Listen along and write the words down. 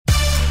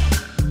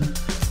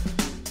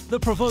The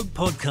Provoke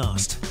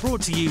Podcast,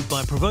 brought to you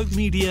by Provoke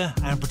Media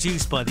and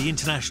produced by the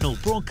international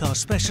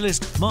broadcast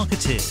specialist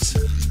Marketeers.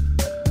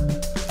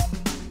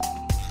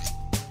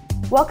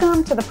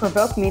 Welcome to the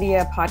Provoke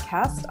Media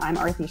Podcast. I'm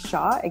Arthi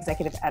Shah,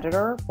 Executive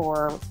Editor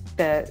for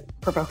the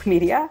Provoke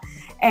Media,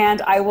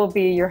 and I will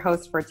be your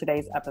host for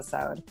today's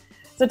episode.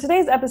 So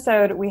today's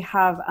episode, we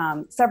have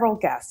several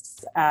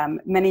guests,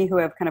 many who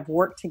have kind of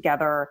worked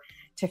together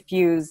to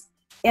fuse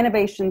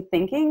innovation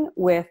thinking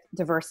with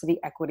diversity,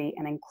 equity,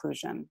 and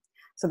inclusion.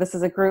 So this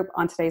is a group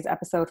on today's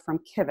episode from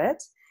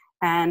Kivit,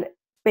 and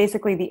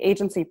basically the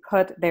agency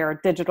put their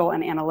digital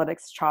and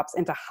analytics chops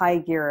into high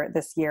gear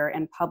this year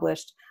and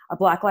published a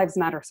Black Lives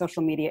Matter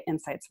social media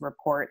insights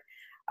report,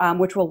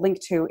 which we'll link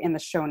to in the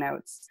show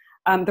notes.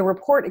 The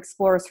report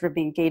explores sort of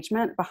the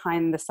engagement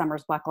behind the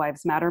summer's Black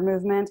Lives Matter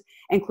movement,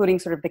 including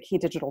sort of the key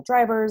digital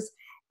drivers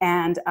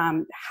and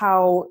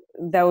how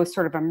those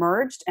sort of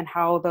emerged and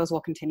how those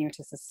will continue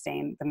to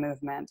sustain the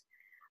movement.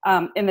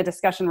 In the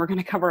discussion, we're going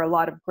to cover a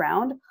lot of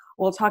ground.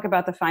 We'll talk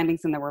about the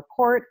findings in the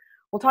report.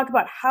 We'll talk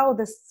about how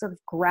this sort of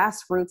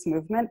grassroots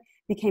movement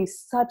became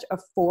such a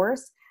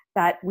force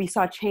that we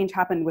saw change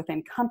happen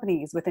within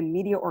companies, within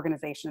media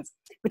organizations,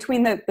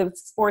 between the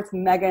sports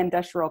mega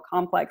industrial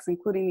complex,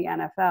 including the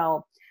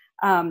NFL.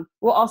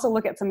 We'll also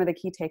look at some of the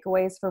key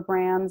takeaways for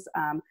brands.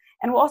 And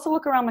we'll also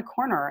look around the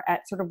corner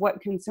at sort of what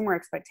consumer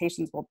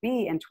expectations will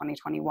be in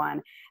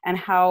 2021 and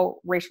how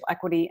racial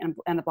equity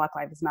and the Black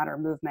Lives Matter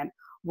movement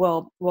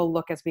will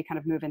look as we kind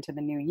of move into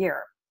the new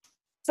year.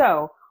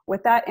 So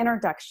with that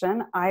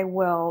introduction, I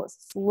will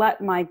let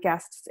my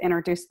guests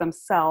introduce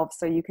themselves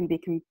so you can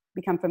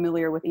become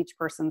familiar with each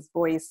person's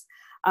voice.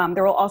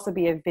 There will also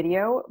be a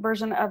video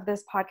version of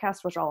this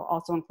podcast, which I'll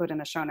also include in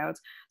the show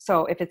notes.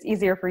 So if it's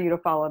easier for you to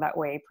follow that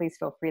way, please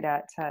feel free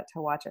to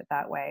watch it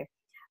that way.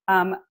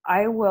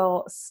 I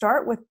will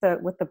start with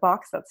the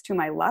box that's to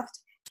my left.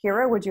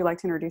 Kira, would you like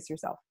to introduce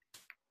yourself?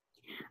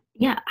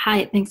 Yeah,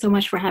 hi. Thanks so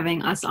much for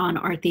having us on,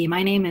 Arthi.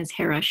 My name is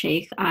Hera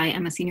Sheikh. I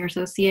am a senior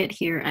associate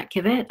here at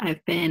Kivit.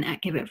 I've been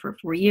at Kivit for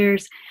 4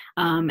 years,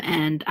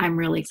 and I'm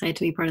really excited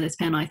to be part of this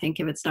panel. I think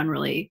Kivit's done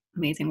really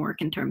amazing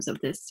work in terms of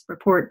this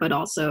report, but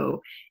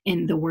also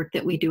in the work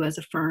that we do as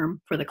a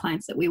firm for the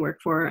clients that we work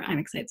for. I'm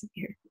excited to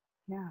be here.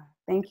 Yeah,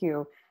 thank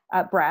you.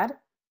 Brad?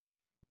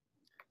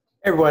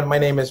 Hey everyone, my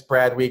name is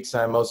Brad Weeks.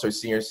 I'm also a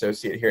senior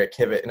associate here at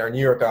Kivit in our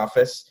New York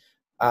office.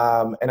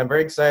 And I'm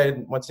very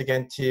excited once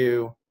again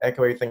to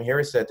echo everything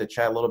Hera said, to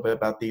chat a little bit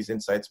about these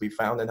insights we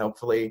found and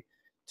hopefully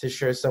to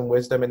share some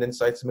wisdom and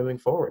insights moving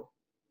forward.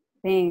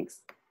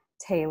 Thanks.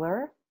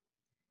 Taylor?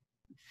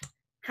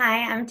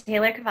 Hi, I'm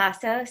Taylor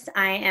Cavazos.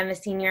 I am a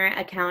senior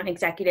account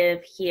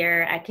executive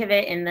here at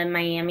Kivit in the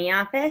Miami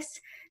office.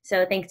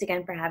 So thanks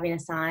again for having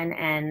us on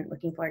and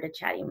looking forward to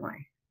chatting more.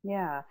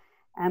 Yeah.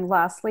 And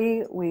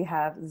lastly, we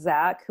have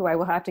Zach, who I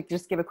will have to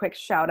just give a quick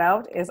shout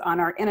out, is on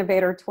our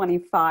Innovator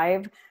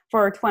 25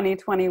 for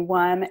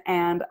 2021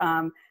 and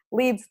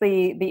leads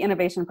the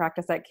innovation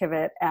practice at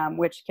Kivit,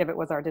 which Kivit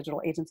was our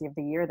digital agency of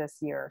the year this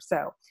year.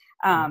 So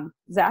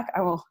Zach,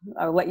 I'll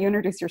let you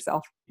introduce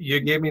yourself.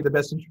 You gave me the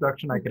best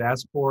introduction I could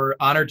ask for.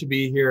 Honored to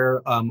be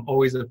here.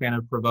 Always a fan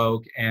of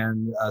Provoke,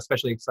 and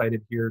especially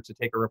excited here to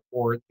take a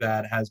report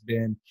that has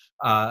been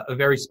a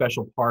very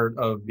special part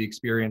of the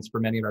experience for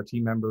many of our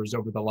team members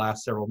over the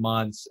last several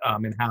months,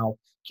 and how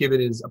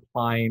Kivit is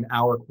applying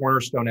our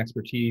cornerstone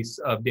expertise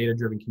of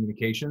data-driven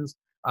communications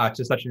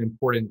to such an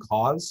important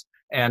cause.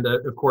 And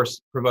of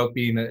course, Provoke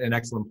being an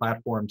excellent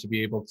platform to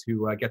be able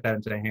to get that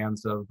into the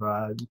hands of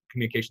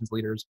communications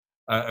leaders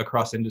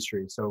across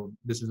industry. So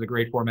this is a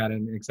great format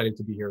and excited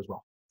to be here as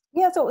well.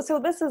 Yeah, so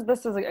this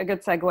is a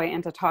good segue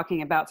into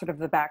talking about sort of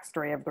the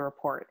backstory of the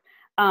report.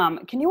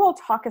 Can you all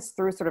talk us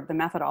through sort of the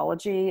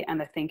methodology and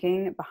the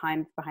thinking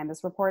behind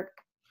this report?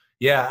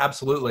 Yeah,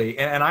 absolutely.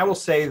 And I will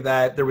say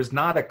that there was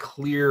not a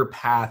clear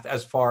path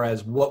as far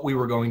as what we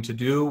were going to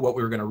do, what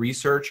we were going to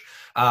research.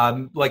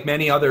 Like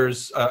many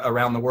others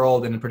around the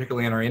world, and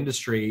particularly in our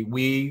industry,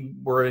 we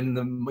were in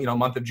the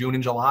month of June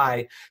and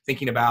July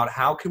thinking about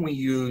how can we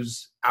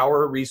use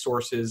our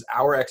resources,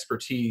 our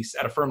expertise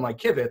at a firm like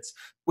Kivit's,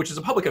 which is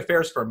a public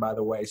affairs firm, by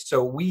the way.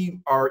 So we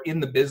are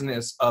in the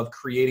business of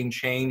creating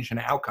change and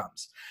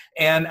outcomes.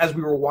 And as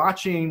we were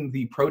watching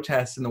the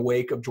protests in the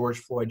wake of George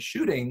Floyd's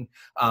shooting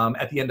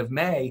at the end of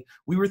May,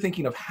 we were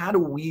thinking of how do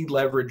we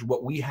leverage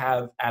what we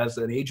have as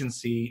an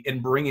agency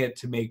and bring it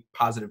to make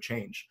positive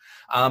change.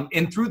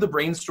 And through the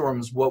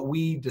brainstorms, what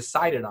we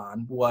decided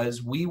on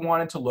was we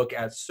wanted to look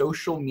at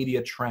social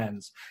media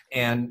trends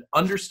and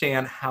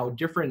understand how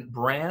different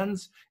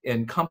brands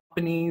and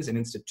companies and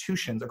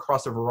institutions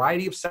across a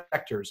variety of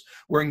sectors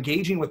were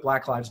engaging with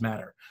Black Lives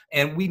Matter.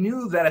 And we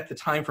knew that at the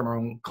time, from our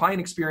own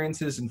client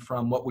experiences and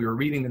from what we were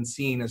reading and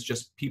seeing as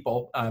just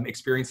people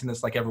experiencing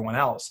this like everyone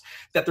else,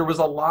 that there was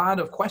a lot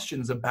of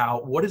questions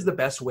about what is the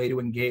best way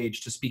to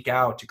engage, to speak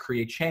out, to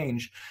create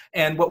change.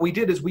 And what we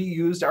did is we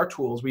used our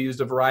tools. We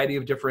used a variety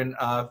of different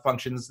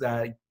functions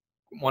that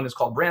one is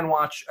called Brand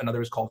Watch,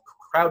 another is called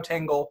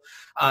CrowdTangle.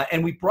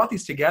 And we brought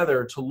these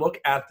together to look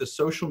at the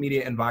social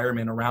media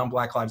environment around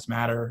Black Lives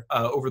Matter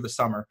over the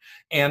summer,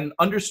 and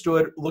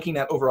understood looking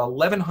at over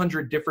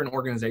 1,100 different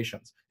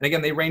organizations. And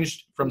again, they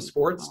ranged from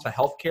sports to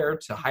healthcare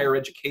to higher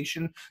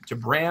education to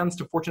brands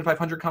to Fortune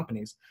 500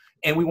 companies.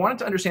 And we wanted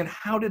to understand,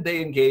 how did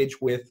they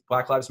engage with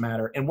Black Lives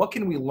Matter, and what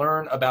can we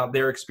learn about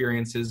their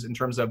experiences in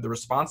terms of the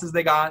responses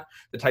they got,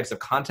 the types of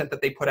content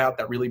that they put out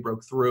that really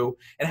broke through,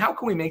 and how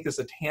can we make this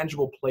a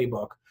tangible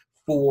playbook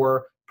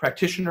for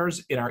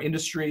practitioners in our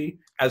industry,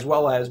 as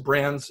well as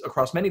brands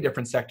across many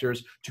different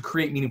sectors, to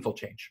create meaningful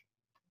change.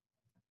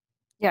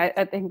 Yeah,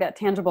 I think that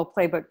tangible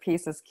playbook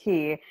piece is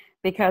key,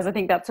 because I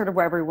think that's sort of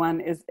where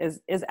everyone is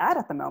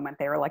at the moment.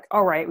 They were like,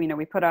 all right,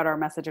 we put out our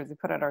messages, we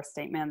put out our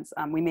statements,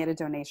 we made a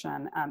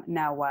donation,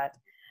 now what?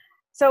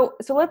 So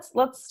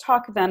let's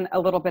talk then a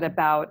little bit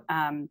about,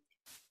 the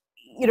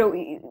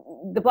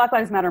Black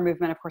Lives Matter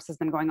movement, of course, has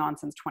been going on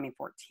since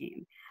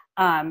 2014.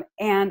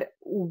 And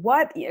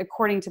what,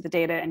 according to the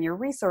data and your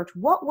research,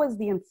 what was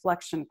the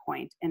inflection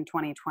point in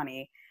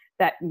 2020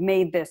 that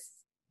made this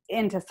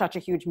into such a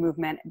huge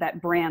movement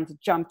that brands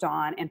jumped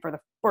on, and for the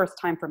first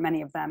time for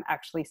many of them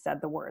actually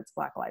said the words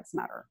Black Lives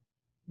Matter?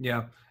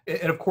 Yeah.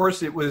 And of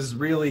course, it was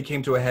really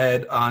came to a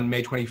head on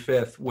May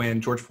 25th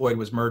when George Floyd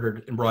was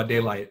murdered in broad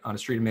daylight on a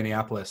street in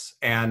Minneapolis.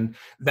 And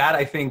that,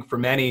 I think, for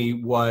many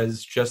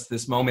was just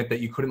this moment that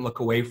you couldn't look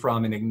away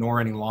from and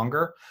ignore any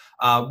longer.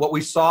 What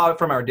we saw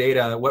from our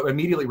data, what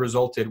immediately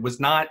resulted,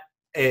 was not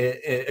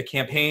a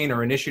campaign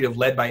or initiative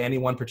led by any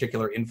one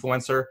particular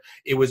influencer.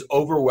 It was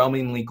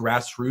overwhelmingly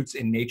grassroots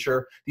in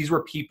nature. These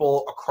were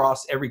people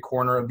across every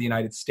corner of the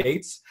United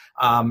States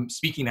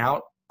speaking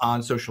out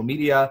on social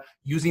media,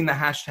 using the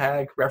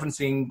hashtag,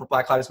 referencing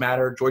Black Lives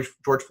Matter,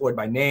 George Floyd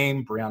by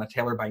name, Breonna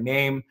Taylor by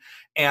name.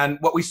 And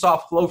what we saw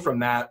flow from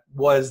that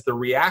was the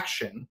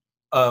reaction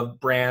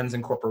of brands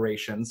and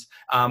corporations,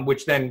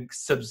 which then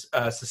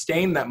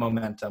sustained that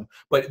momentum.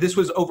 But this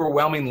was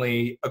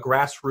overwhelmingly a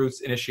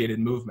grassroots initiated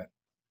movement.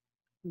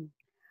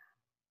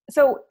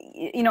 So,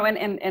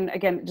 and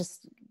again,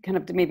 just kind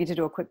of maybe to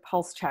do a quick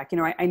pulse check,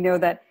 I know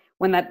that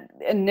when that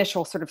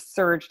initial sort of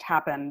surge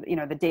happened,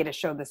 the data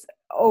showed this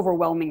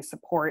overwhelming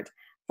support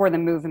for the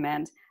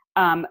movement.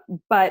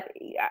 But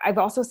I've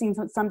also seen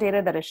some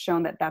data that has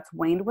shown that that's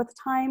waned with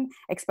time,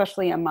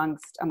 especially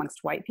amongst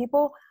white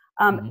people.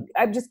 I'm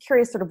just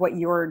curious sort of what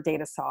your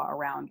data saw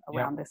around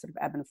this sort of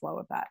ebb and flow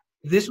of that.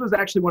 This was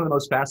actually one of the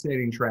most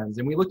fascinating trends.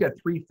 And we looked at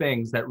three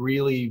things that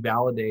really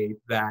validate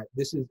that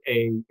this is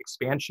a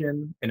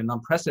expansion, and an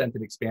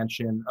unprecedented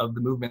expansion of the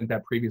movement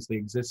that previously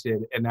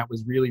existed, and that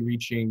was really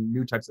reaching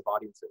new types of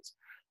audiences.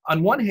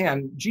 On one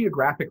hand,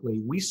 geographically,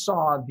 we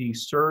saw the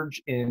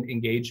surge in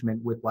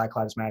engagement with Black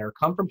Lives Matter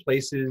come from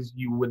places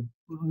you would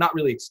not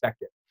really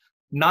expect it.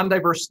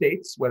 Non-diverse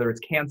states, whether it's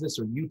Kansas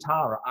or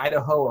Utah or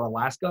Idaho or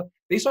Alaska,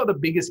 they saw the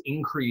biggest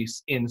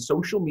increase in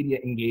social media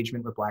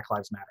engagement with Black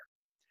Lives Matter.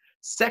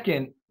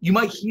 Second, you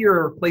might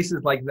hear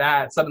places like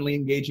that suddenly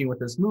engaging with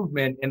this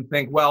movement and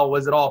think, well,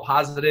 was it all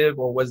positive,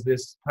 or was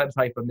this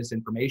type of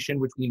misinformation,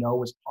 which we know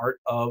was part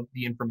of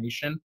the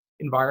information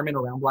environment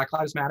around Black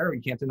Lives Matter?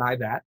 We can't deny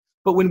that.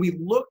 But when we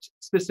looked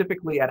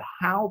specifically at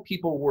how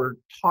people were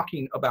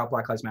talking about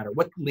Black Lives Matter,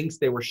 what links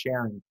they were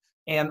sharing,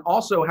 and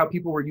also how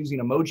people were using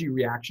emoji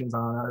reactions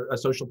on a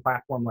social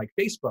platform like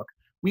Facebook,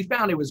 we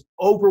found it was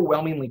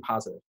overwhelmingly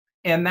positive.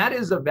 And that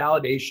is a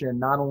validation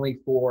not only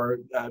for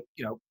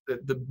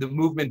the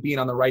movement being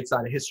on the right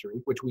side of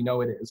history, which we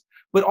know it is,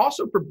 but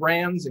also for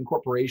brands and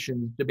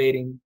corporations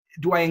debating,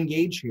 do I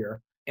engage here?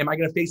 Am I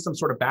going to face some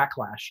sort of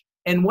backlash?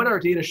 And what our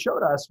data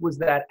showed us was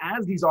that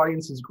as these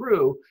audiences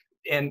grew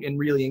and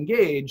really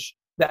engaged,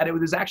 that it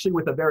was actually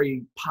with a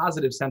very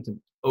positive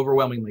sentiment,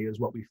 overwhelmingly, is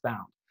what we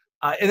found.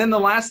 And then the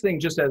last thing,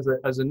 just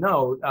as a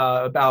note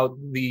about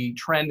the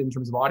trend in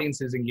terms of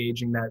audiences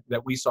engaging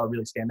that we saw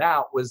really stand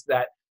out, was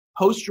that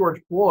post George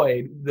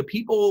Floyd, the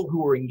people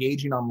who were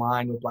engaging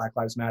online with Black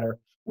Lives Matter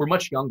were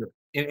much younger.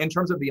 In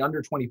terms of the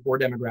under 24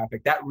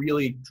 demographic, that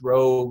really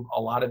drove a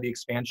lot of the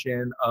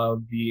expansion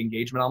of the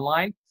engagement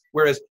online.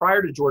 Whereas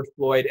prior to George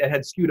Floyd, it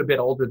had skewed a bit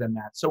older than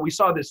that. So we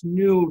saw this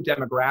new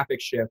demographic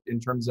shift in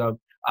terms of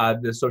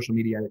the social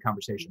media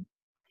conversation.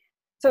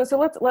 So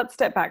let's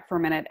step back for a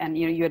minute, and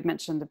you had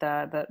mentioned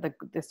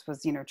this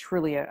was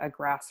truly a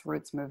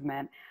grassroots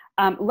movement.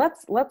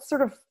 Let's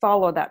sort of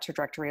follow that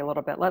trajectory a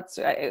little bit.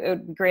 It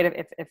would be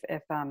great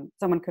if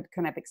someone could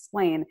kind of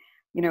explain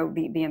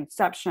the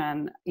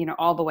inception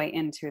all the way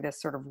into this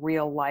sort of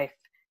real life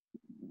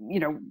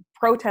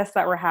protests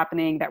that were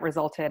happening that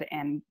resulted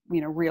in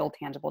real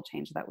tangible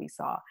change that we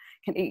saw.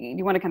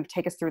 You want to kind of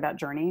take us through that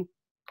journey?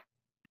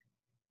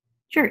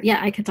 Sure. Yeah,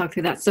 I can talk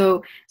through that.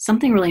 So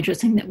something really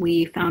interesting that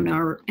we found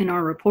in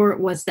our report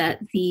was that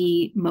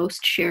the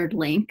most shared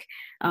link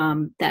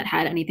that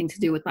had anything to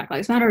do with Black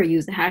Lives Matter or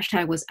used the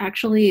hashtag was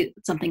actually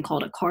something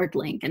called a card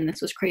link. And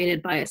this was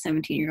created by a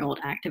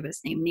 17-year-old activist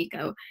named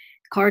Nico.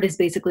 Card is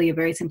basically a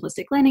very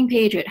simplistic landing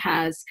page. It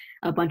has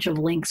a bunch of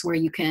links where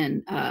you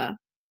can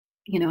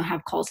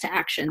have calls to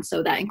action.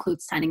 So that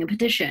includes signing a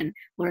petition,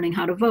 learning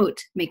how to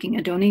vote, making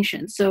a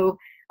donation. So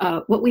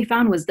what we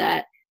found was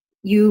that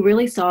you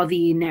really saw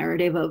the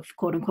narrative of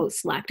quote unquote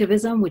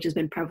slacktivism, which has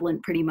been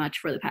prevalent pretty much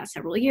for the past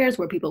several years,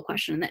 where people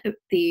question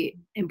the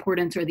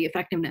importance or the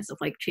effectiveness of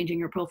like changing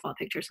your profile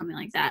picture, something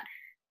like that.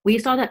 We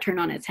saw that turn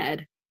on its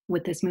head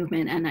with this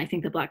movement. And I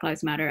think the Black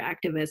Lives Matter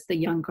activists, the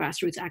young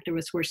grassroots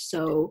activists, were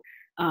so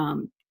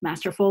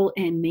masterful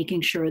in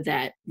making sure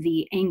that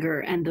the anger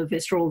and the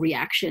visceral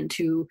reaction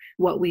to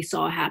what we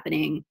saw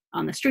happening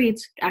on the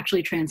streets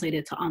actually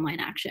translated to online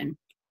action.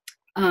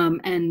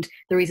 And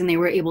the reason they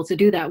were able to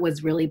do that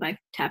was really by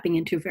tapping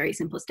into very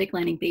simplistic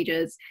landing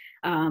pages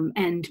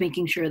and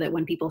making sure that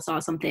when people saw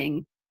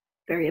something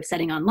very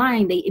upsetting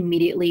online, they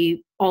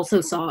immediately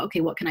also saw, okay,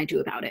 what can I do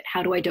about it?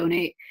 How do I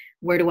donate?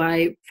 Where do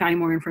I find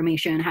more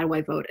information? How do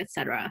I vote,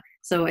 etc.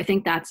 So I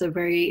think that's a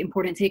very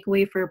important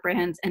takeaway for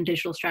brands and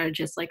digital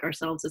strategists like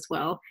ourselves as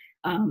well,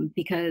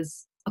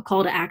 because a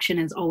call to action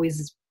is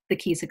always the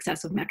key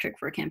successive metric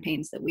for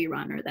campaigns that we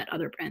run or that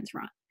other brands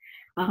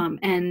run.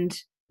 And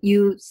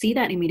you see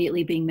that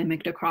immediately being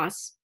mimicked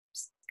across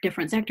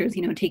different sectors,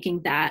 you know, taking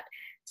that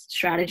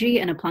strategy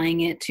and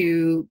applying it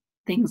to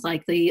things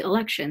like the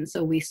election.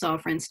 So we saw,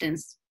 for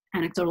instance,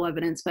 anecdotal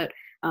evidence, but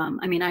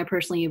I mean, I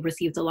personally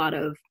received a lot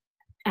of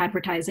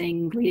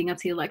advertising leading up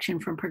to the election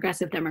from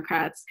progressive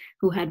Democrats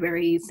who had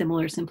very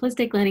similar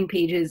simplistic landing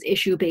pages,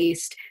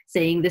 issue-based,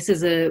 saying this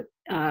is a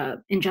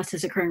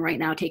injustice occurring right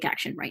now, take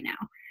action right now.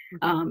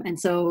 And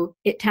so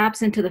it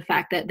taps into the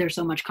fact that there's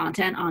so much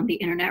content on the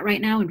internet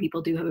right now, and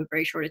people do have a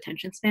very short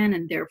attention span.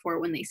 And therefore,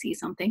 when they see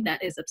something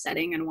that is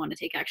upsetting and want to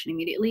take action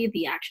immediately,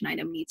 the action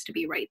item needs to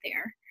be right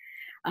there.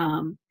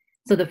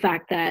 So the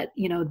fact that,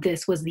 you know,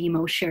 this was the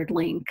most shared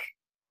link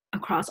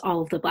across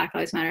all of the Black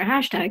Lives Matter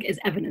hashtag is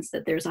evidence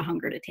that there's a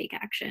hunger to take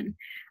action.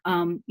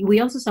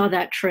 We also saw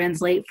that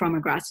translate from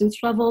a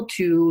grassroots level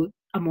to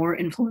a more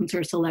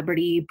influencer,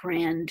 celebrity,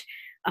 brand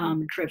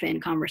driven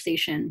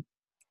conversation.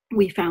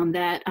 We found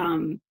that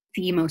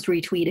the most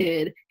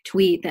retweeted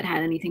tweet that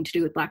had anything to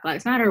do with Black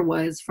Lives Matter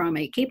was from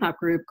a K-pop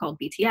group called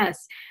BTS,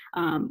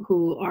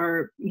 who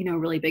are, you know,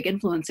 really big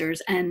influencers.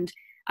 And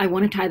I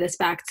want to tie this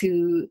back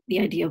to the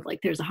idea of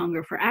like there's a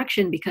hunger for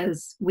action,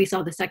 because we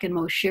saw the second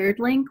most shared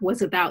link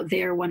was about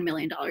their $1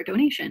 million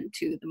donation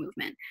to the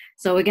movement.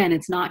 So again,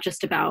 it's not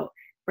just about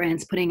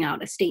brands putting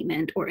out a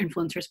statement or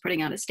influencers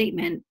putting out a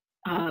statement.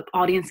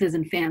 Audiences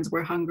and fans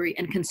were hungry,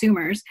 and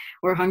consumers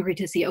were hungry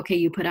to see, okay,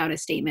 you put out a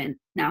statement,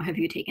 now have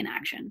you taken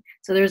action?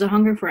 So there's a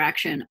hunger for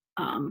action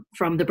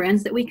from the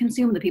brands that we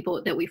consume, the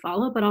people that we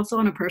follow, but also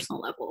on a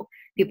personal level.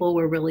 People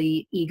were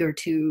really eager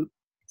to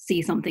see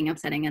something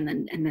upsetting and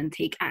then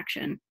take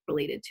action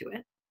related to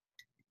it.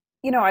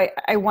 You know,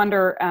 I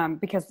wonder,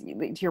 because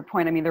to your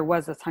point, I mean, there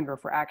was this hunger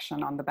for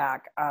action on the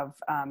back of,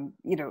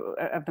 you know,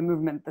 of the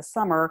movement this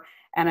summer.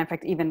 And in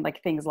fact, even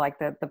like things like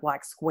the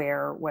Black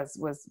Square was,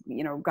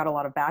 you know, got a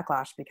lot of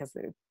backlash because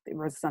there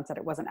was a sense that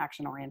it wasn't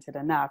action oriented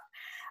enough.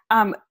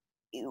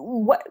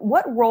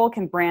 What role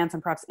can brands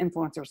and perhaps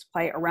influencers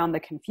play around the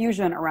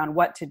confusion around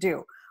what to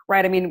do?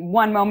 Right. I mean,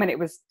 one moment it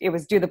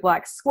was do the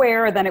Black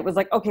Square. Then it was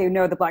like, okay,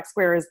 no, the Black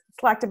Square is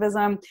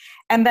slacktivism.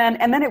 And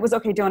then it was,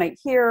 okay, donate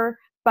here.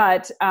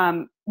 But,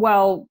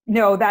 well,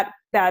 no,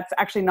 that's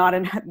actually not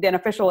an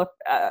official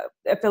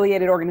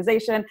affiliated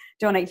organization.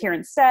 Donate here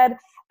instead.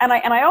 And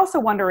I also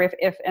wonder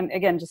if, and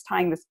again, just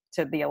tying this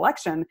to the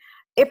election,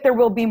 if there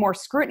will be more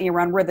scrutiny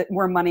around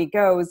where money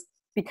goes,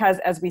 because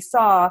as we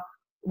saw,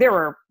 there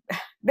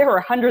were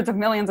hundreds of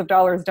millions of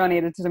dollars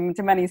donated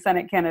to many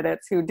Senate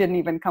candidates who didn't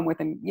even come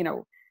within, you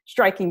know,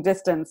 striking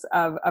distance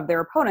of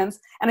their opponents.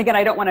 And again,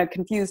 I don't want to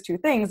confuse two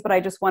things, but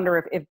I just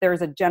wonder if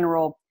there's a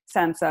general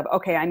sense of,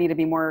 okay, I need to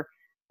be more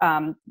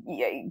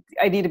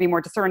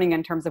discerning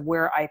in terms of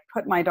where I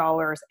put my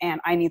dollars, and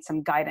I need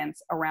some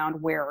guidance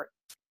around where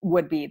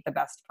would be the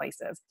best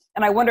places.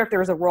 And I wonder if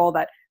there's a role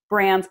that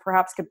brands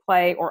perhaps could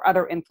play, or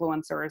other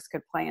influencers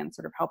could play in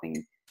sort of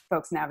helping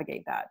folks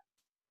navigate that.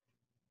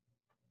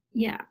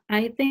 Yeah,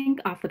 I think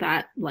off of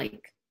that, like,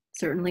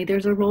 certainly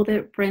there's a role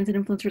that brands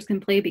and influencers can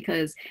play,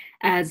 because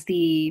as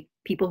the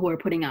people who are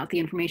putting out the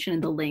information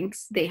and the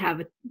links, they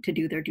have to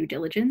do their due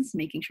diligence,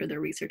 making sure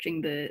they're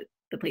researching the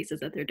places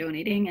that they're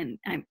donating.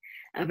 And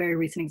a very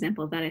recent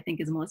example of that, I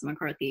think, is Melissa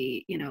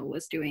McCarthy, you know,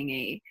 was doing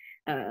a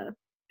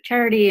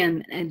charity,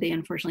 and they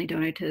unfortunately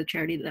donated to a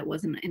charity that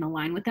wasn't in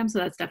line with them. So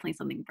that's definitely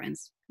something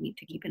brands need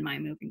to keep in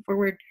mind moving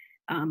forward.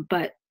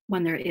 But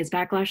when there is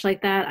backlash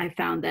like that, I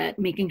found that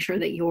making sure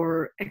that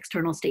your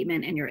external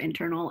statement and your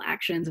internal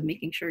actions of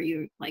making sure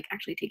you like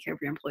actually take care of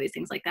your employees,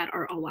 things like that,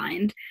 are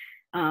aligned.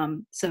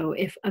 So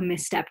if a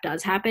misstep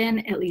does happen,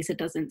 at least it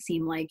doesn't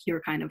seem like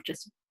you're kind of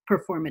just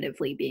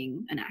performatively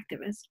being an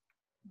activist.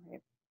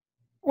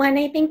 Well, and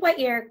I think what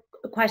your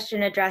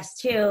question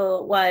addressed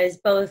too was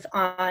both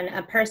on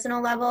a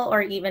personal level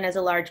or even as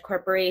a large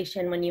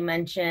corporation when you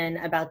mention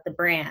about the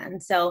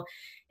brand. So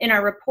in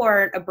our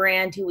report, a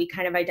brand who we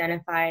kind of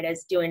identified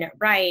as doing it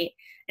right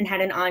and had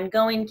an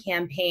ongoing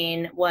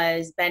campaign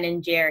was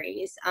Ben &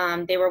 Jerry's.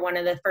 They were one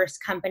of the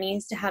first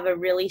companies to have a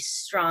really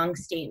strong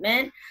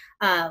statement.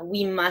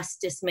 We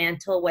must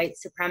dismantle white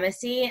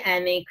supremacy,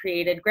 and they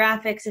created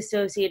graphics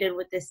associated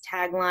with this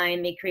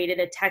tagline. They created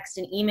a text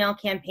and email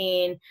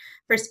campaign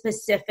for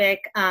specific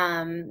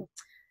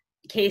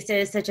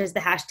cases, such as the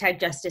hashtag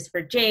Justice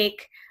for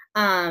Jake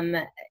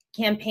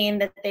campaign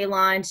that they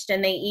launched,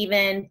 and they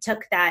even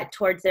took that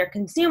towards their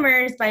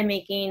consumers by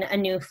making a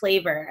new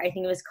flavor. I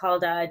think it was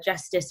called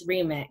Justice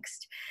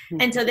Remixed.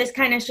 Mm-hmm. And so this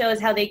kind of shows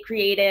how they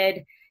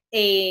created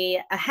a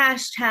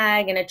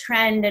hashtag and a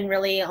trend and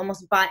really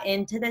almost bought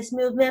into this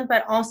movement,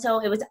 but also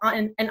it was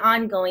an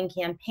ongoing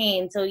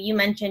campaign. So you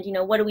mentioned,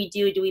 what do we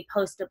do? Do we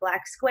post a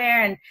black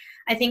square? And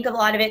I think a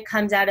lot of it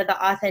comes out of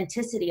the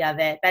authenticity of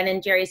it.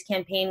 Ben & Jerry's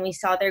campaign, we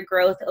saw their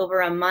growth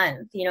over a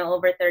month,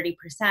 over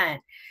 30%.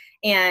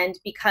 And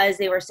because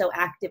they were so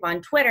active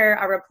on Twitter,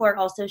 our report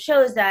also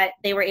shows that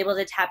they were able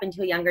to tap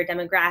into a younger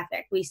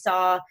demographic. We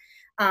saw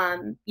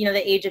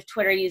the age of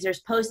Twitter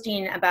users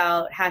posting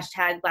about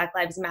hashtag Black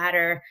Lives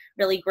Matter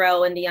really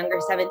grow in the younger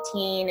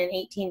 17 and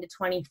 18 to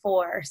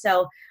 24.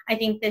 So I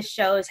think this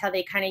shows how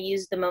they kind of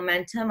use the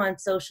momentum on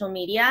social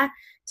media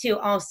to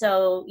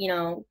also,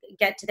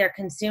 get to their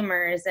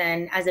consumers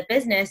and as a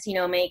business,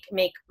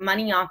 make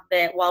money off of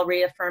it while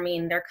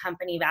reaffirming their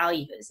company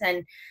values.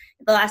 And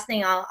the last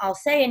thing I'll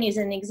say and use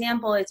an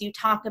example is you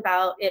talk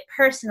about it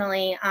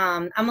personally.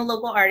 I'm a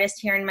local artist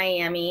here in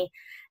Miami.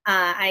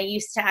 I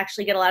used to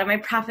actually get a lot of my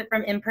profit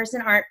from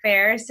in-person art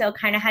fairs, so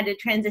kind of had to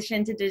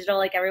transition to digital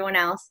like everyone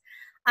else.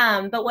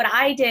 But what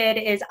I did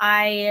is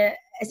I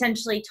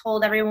essentially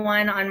told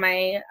everyone on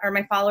my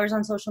followers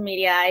on social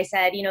media, I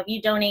said, if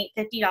you donate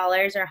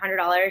 $50 or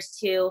 $100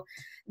 to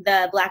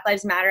the Black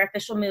Lives Matter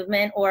official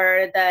movement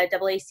or the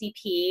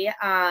AACP,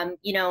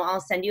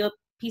 I'll send you a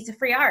piece of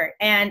free art.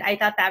 And I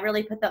thought that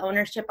really put the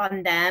ownership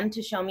on them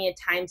to show me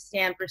a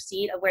timestamp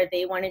receipt of where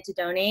they wanted to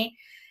donate.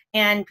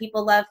 And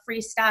people love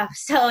free stuff.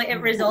 So it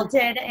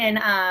resulted in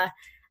a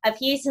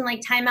piece in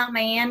Time Out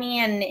Miami.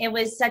 And it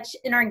was such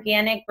an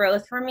organic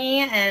growth for me.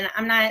 And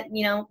I'm not,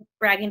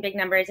 bragging big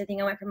numbers. I think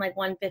I went from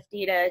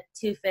 150 to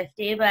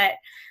 250. But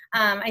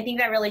I think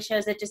that really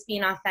shows that just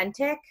being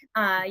authentic,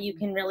 you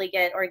can really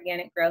get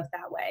organic growth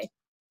that way.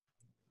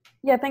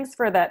 Yeah, thanks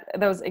for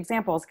those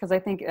examples, because I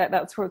think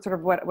that's sort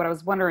of what I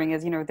was wondering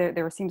is,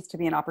 there seems to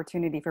be an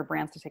opportunity for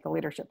brands to take a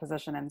leadership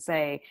position and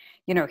say,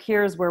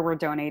 here's where we're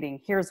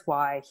donating, here's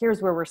why,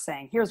 here's where we're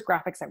saying, here's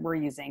graphics that we're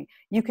using.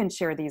 You can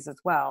share these as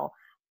well.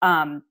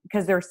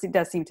 Because there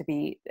does seem to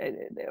be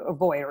a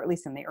void, or at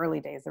least in the early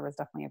days, there was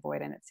definitely a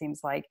void. And it seems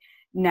like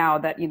now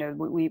that,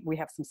 we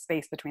have some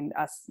space between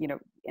us,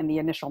 in the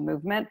initial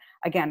movement,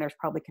 again, there's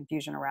probably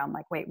confusion around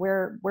wait,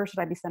 where should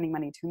I be sending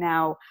money to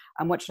now?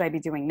 What should I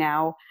be doing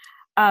now?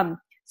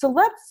 So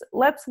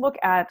let's look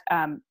at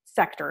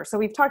sectors. So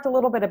we've talked a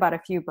little bit about a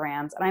few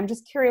brands, and I'm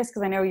just curious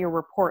because I know your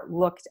report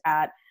looked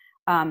at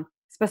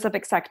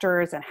specific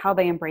sectors and how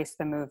they embraced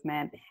the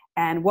movement,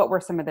 and what were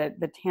some of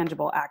the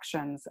tangible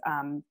actions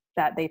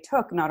that they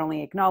took, not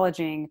only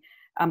acknowledging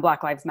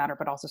Black Lives Matter,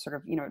 but also sort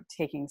of,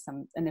 taking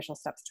some initial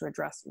steps to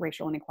address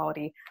racial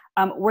inequality.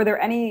 Were there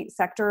any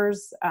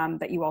sectors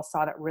that you all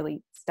saw that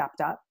really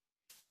stepped up?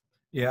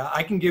 Yeah,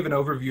 I can give an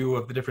overview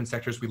of the different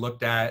sectors we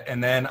looked at.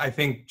 And then I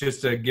think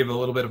just to give a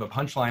little bit of a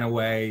punchline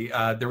away,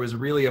 there was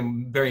really a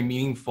very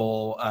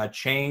meaningful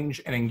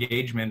change and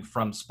engagement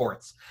from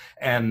sports.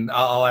 And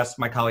I'll ask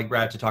my colleague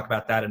Brad to talk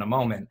about that in a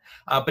moment.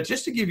 But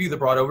just to give you the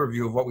broad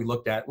overview of what we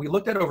looked at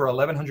over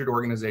 1,100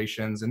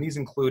 organizations, and these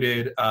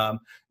included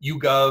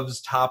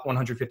YouGov's top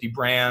 150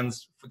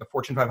 brands for the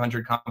Fortune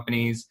 500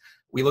 companies.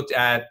 We looked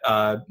at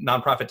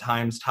Nonprofit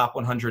Times top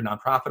 100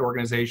 nonprofit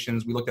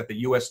organizations. We looked at the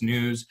U.S.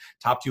 News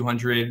top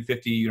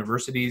 250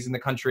 universities in the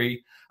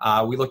country.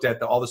 We looked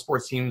at all the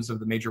sports teams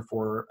of the major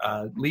four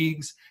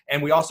leagues.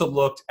 And we also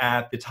looked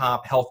at the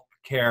top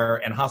healthcare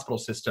and hospital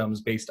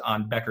systems based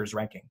on Becker's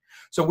ranking.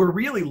 So we're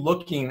really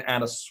looking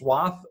at a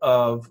swath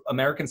of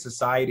American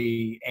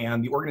society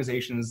and the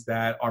organizations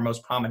that are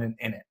most prominent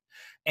in it.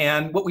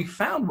 And what we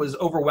found was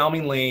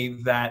overwhelmingly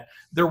that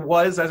there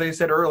was, as I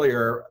said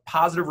earlier,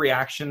 positive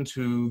reaction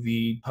to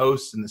the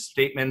posts and the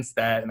statements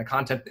and the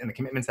content and the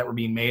commitments that were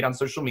being made on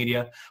social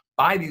media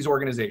by these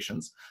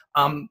organizations.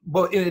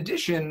 But in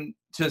addition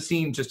to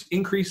seeing just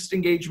increased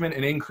engagement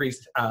and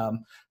increased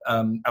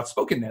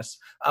outspokenness,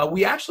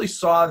 we actually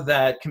saw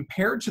that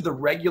compared to the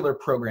regular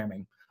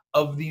programming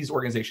of these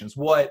organizations,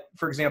 what,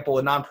 for example,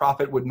 a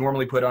nonprofit would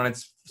normally put on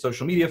its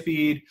social media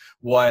feed,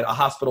 what a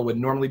hospital would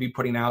normally be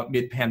putting out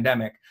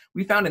mid-pandemic,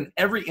 we found in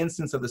every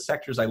instance of the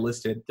sectors I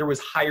listed, there was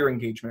higher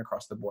engagement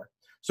across the board.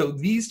 So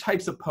these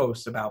types of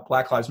posts about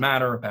Black Lives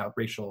Matter, about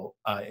racial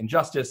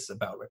injustice,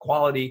 about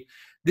equality,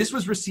 this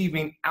was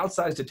receiving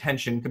outsized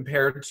attention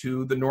compared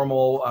to the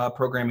normal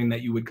programming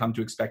that you would come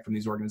to expect from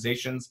these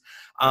organizations.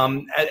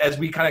 As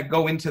we kind of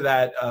go into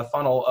that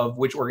funnel of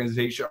which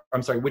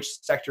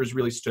sectors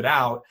really stood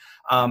out,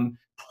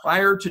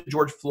 prior to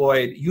George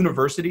Floyd,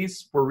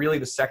 universities were really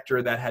the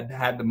sector that had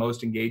had the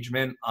most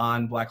engagement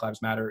on Black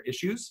Lives Matter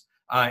issues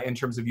in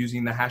terms of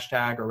using the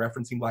hashtag or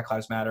referencing Black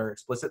Lives Matter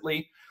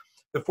explicitly.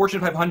 The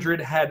Fortune 500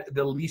 had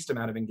the least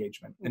amount of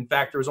engagement. In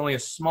fact, there was only a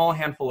small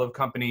handful of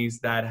companies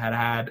that had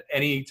had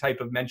any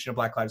type of mention of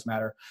Black Lives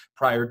Matter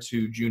prior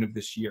to June of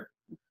this year.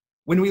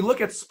 When we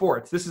look at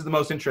sports, this is the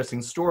most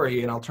interesting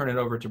story, and I'll turn it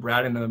over to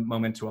Brad in a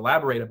moment to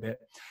elaborate a bit.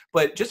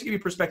 But just to give you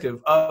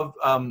perspective of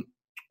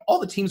all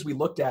the teams we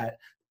looked at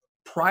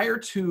prior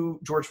to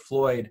George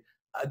Floyd,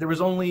 there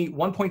was only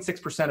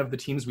 1.6% of the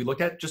teams we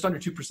looked at, just under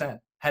 2%,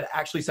 had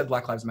actually said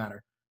Black Lives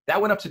Matter. That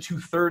went up to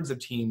 2/3 of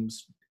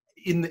teams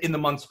in the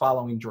months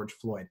following George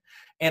Floyd.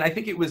 And I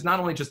think it was not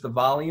only just the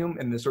volume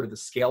and the sort of the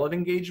scale of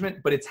engagement,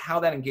 but it's how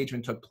that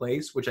engagement took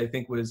place, which I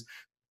think is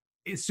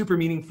super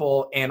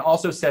meaningful and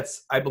also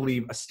sets, I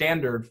believe, a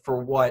standard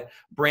for what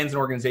brands and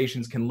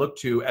organizations can look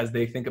to as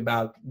they think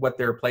about what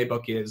their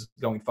playbook is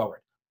going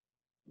forward.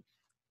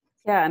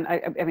 Yeah, and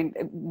I mean,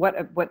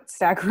 what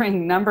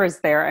staggering numbers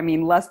there. I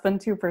mean, less than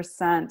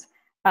 2%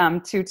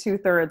 to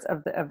 2/3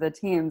 of the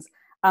teams.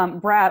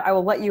 Brad, I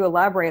will let you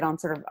elaborate on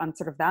sort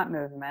of that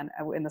movement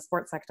in the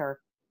sports sector.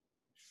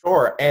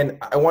 Sure, and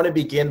I want to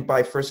begin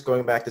by first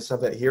going back to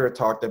something that Hira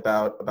talked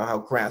about how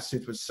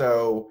Grassroots was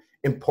so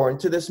important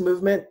to this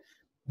movement.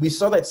 We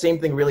saw that same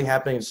thing really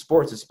happening in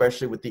sports,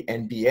 especially with the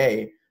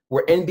NBA,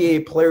 where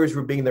NBA players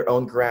were being their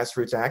own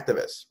grassroots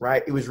activists,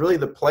 right? It was really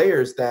the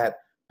players that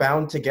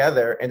bound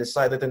together and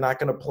decided that they're not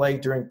going to play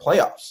during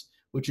playoffs,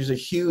 which is a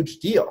huge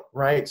deal,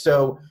 right?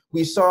 So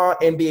we saw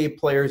NBA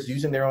players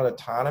using their own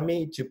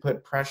autonomy to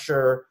put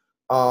pressure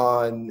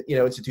on,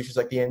 institutions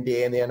like the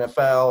NBA and the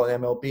NFL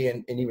and MLB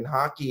and even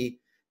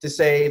hockey to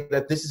say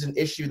that this is an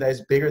issue that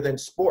is bigger than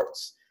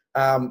sports.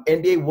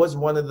 NBA was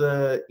one of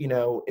the,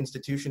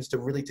 institutions to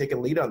really take a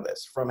lead on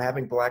this, from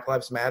having Black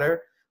Lives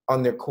Matter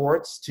on their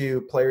courts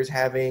to players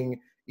having,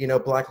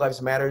 Black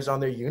Lives Matters on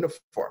their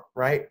uniform,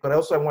 right? But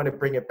also I want to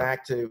bring it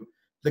back to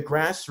the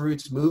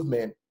grassroots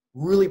movement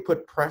really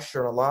put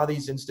pressure on a lot of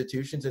these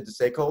institutions and the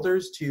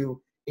stakeholders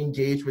to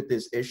engage with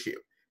this issue.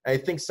 And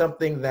I think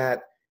something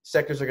that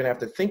sectors are going to have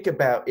to think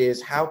about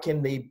is how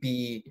can they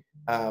be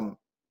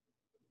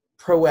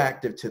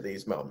proactive to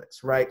these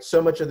moments, right?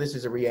 So much of this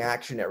is a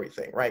reactionary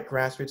thing, right?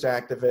 Grassroots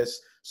activists,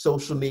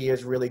 social media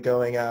is really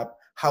going up.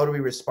 How do we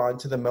respond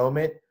to the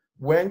moment?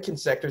 When can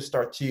sectors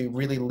start to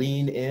really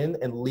lean in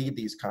and lead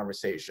these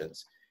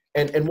conversations?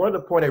 And one of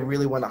the point I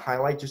really want to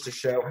highlight, just to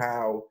show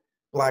how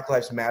Black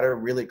Lives Matter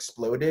really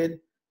exploded,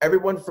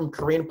 everyone from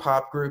Korean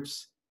pop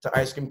groups to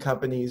ice cream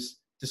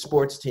companies to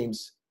sports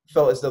teams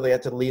felt as though they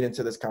had to lean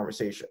into this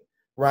conversation,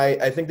 right?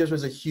 I think this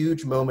was a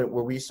huge moment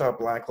where we saw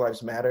Black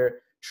Lives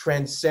Matter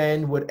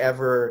transcend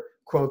whatever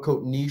quote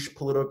unquote niche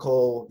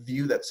political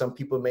view that some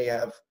people may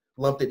have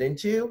lumped it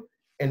into,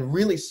 and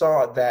really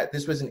saw that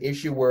this was an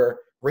issue where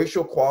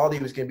racial equality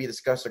was going to be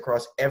discussed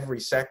across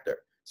every sector.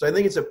 So I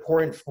think it's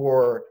important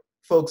for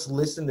folks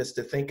listening to this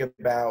to think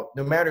about,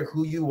 no matter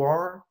who you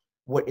are,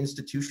 what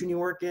institution you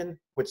work in,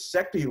 what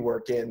sector you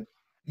work in,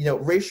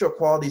 racial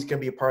equality is going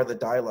to be a part of the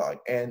dialogue.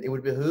 And it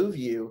would behoove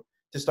you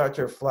to start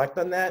to reflect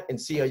on that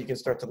and see how you can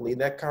start to lead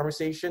that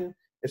conversation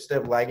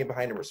instead of lagging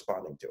behind and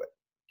responding to it.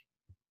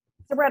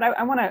 So Brad,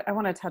 I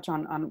want to touch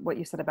on what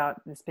you said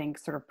about this being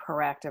sort of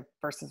proactive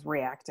versus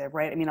reactive,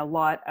 right? I mean, a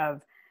lot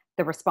of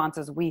the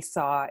responses we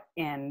saw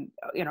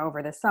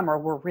over this summer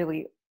were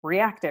really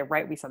reactive,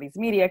 right? We saw these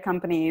media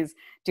companies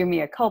do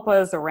mea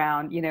culpas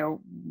around,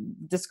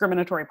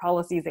 discriminatory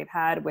policies they've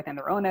had within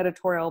their own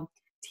editorial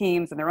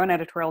teams and their own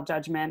editorial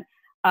judgment.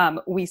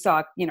 We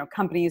saw,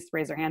 companies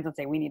raise their hands and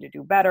say, we need to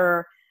do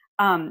better.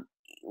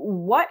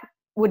 What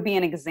would be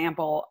an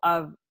example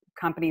of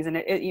companies,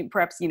 and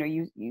perhaps,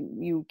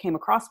 you came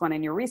across one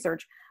in your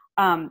research,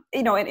 and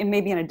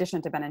maybe in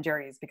addition to Ben and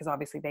Jerry's, because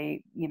obviously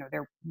they,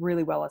 they're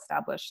really well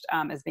established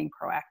as being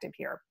proactive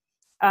here.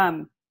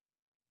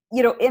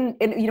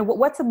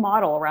 What's a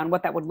model around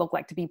what that would look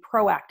like to be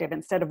proactive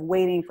instead of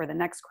waiting for the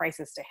next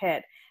crisis to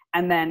hit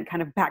and then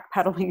kind of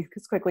backpedaling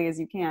as quickly as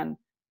you can?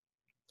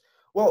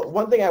 Well,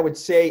 one thing I would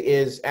say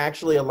is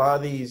actually a lot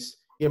of these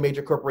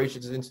major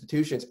corporations and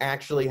institutions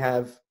actually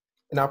have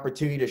an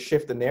opportunity to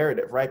shift the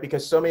narrative, right?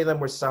 Because so many of them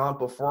were silent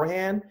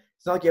beforehand.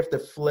 It's not like you have to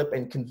flip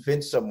and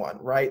convince someone,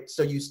 right?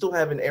 So you still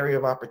have an area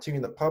of opportunity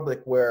in the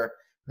public where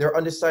they're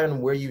undecided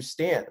on where you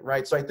stand,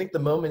 right? So I think the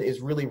moment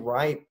is really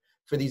ripe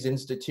for these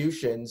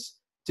institutions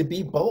to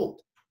be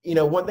bold.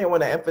 One thing I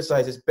want to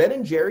emphasize is Ben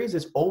and Jerry's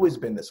has always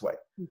been this way.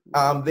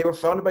 They were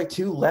founded by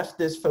two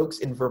leftist folks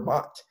in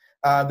Vermont.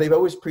 They've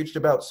always preached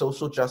about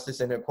social justice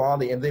and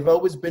equality, and they've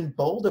always been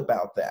bold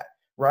about that,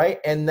 right?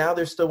 And now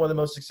they're still one of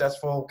the most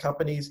successful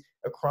companies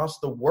across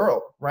the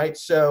world, right?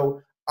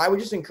 So I would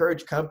just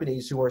encourage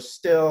companies who are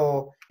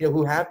still,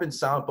 who have been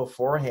silent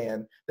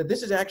beforehand, that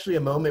this is actually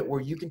a moment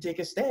where you can take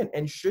a stand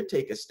and should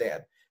take a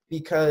stand,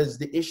 because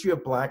the issue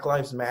of Black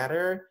Lives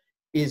Matter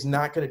is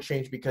not going to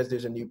change because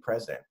there's a new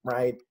president,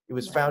 right? It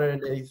was founded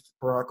underneath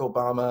Barack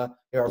Obama,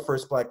 our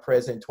first Black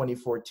president in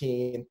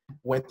 2014,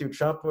 went through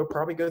Trump, and will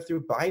probably go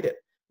through Biden.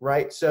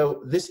 right?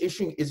 So this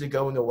issue isn't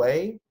going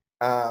away.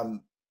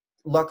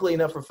 Luckily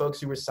enough for folks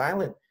who were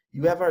silent,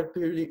 you have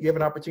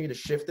an opportunity to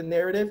shift the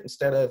narrative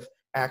instead of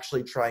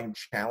actually try and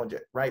challenge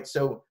it, right?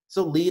 So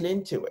lean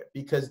into it,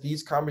 because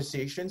these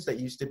conversations that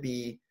used to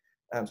be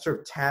sort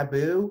of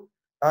taboo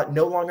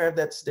no longer have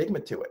that stigma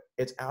to it.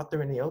 It's out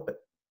there in the open.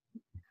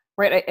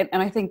 Right,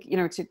 and I think,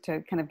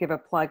 to kind of give a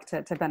plug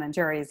to Ben and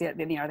Jerry's, they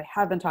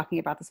have been talking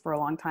about this for a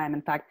long time.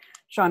 In fact,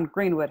 Sean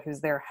Greenwood,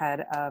 who's their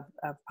head of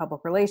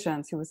public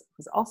relations, who was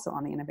also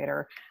on the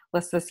innovator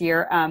list this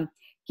year,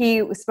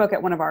 he spoke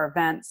at one of our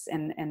events,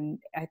 and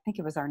I think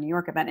it was our New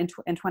York event in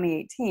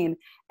 2018,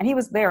 and he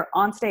was there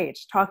on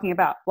stage talking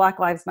about Black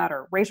Lives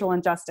Matter, racial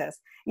injustice.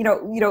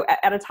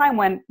 At a time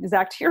when,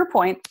 Zach, to your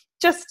point,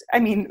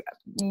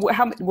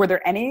 were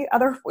there any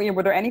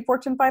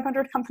Fortune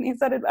 500 companies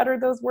that had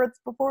uttered those words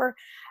before?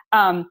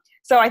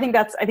 So I think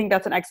that's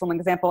an excellent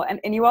example.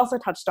 And you also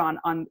touched on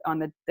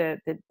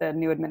the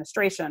new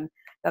administration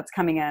that's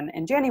coming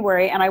in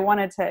January, and I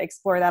wanted to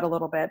explore that a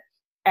little bit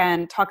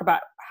and talk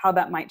about how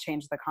that might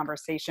change the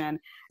conversation.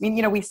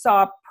 We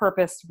saw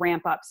purpose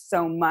ramp up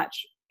so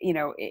much,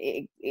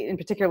 in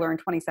particular in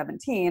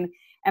 2017.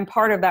 And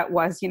part of that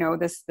was,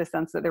 this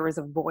sense that there was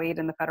a void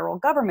in the federal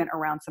government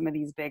around some of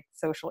these big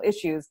social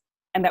issues,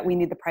 and that we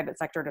need the private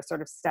sector to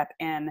sort of step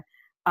in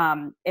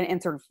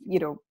and sort of,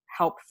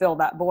 help fill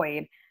that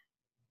void.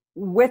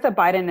 With a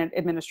Biden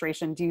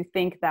administration, do you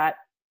think that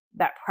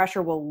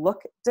pressure will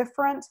look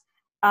different?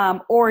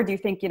 Or do you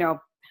think,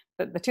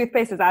 the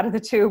toothpaste is out of the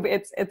tube,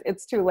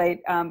 it's too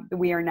late,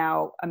 we are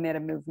now amid a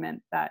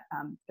movement that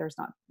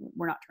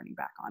we're not turning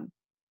back on?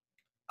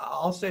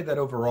 I'll say that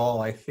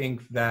overall, I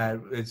think that,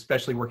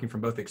 especially working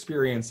from both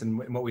experience and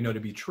what we know to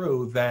be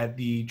true, that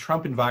the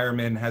Trump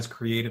environment has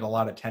created a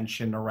lot of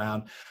tension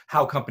around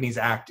how companies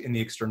act in the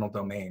external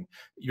domain.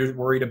 You're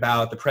worried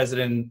about the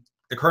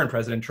current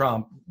president,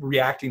 Trump,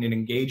 reacting and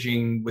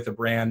engaging with a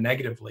brand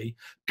negatively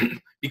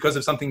because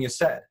of something you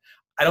said.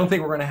 I don't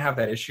think we're going to have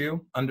that issue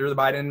under the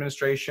Biden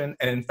administration.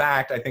 And in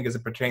fact, I think as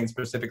it pertains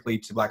specifically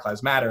to Black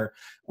Lives Matter,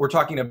 we're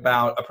talking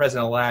about a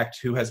president-elect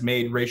who has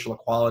made racial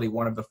equality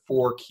one of the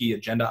 4 key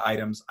agenda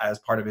items as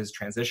part of his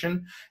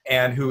transition,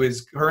 and who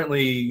is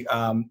currently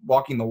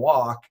walking the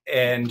walk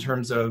in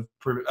terms of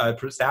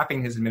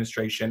staffing his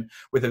administration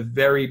with a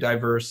very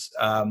diverse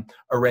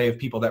array of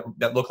people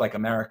that look like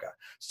America.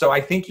 So I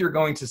think you're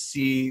going to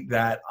see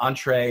that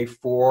entree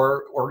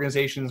for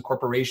organizations,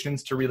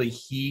 corporations to really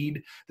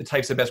heed the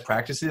types of best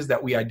practices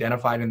that we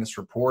identified in this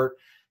report,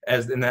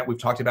 and that we've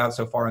talked about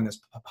so far in this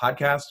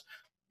podcast.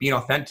 Being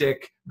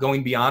authentic,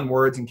 going beyond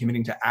words and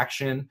committing to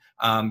action,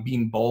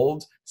 being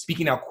bold,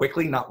 speaking out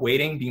quickly, not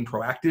waiting, being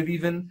proactive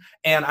even.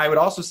 And I would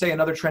also say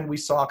another trend we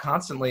saw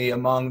constantly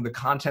among the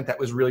content that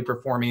was really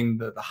performing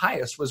the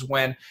highest was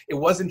when it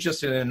wasn't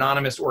just an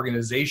anonymous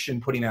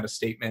organization putting out a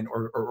statement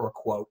or a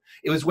quote.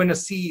 It was when a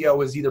CEO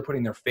was either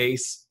putting their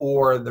face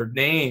or their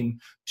name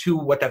to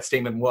what that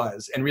statement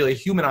was and really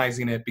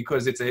humanizing it,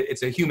 because it's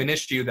a human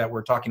issue that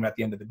we're talking about at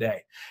the end of the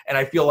day. And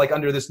I feel like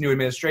under this new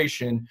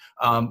administration,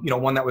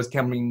 one that was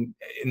coming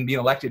and being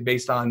elected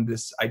based on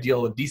this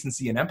ideal of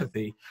decency and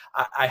empathy,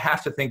 I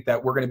have to think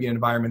that we're going to be in an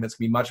environment that's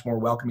going to be much more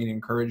welcoming and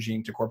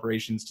encouraging to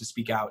corporations to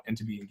speak out and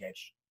to be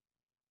engaged.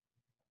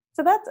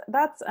 So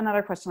that's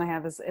another question I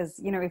have is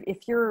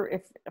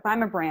if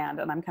I'm a brand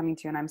and I'm coming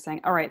to you and I'm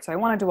saying, all right, so I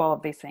want to do all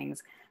of these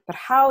things, but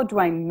how do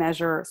I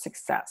measure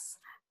success?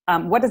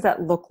 What does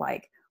that look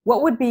like?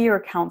 What would be your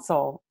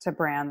counsel to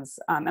brands?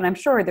 And I'm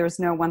sure there's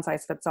no one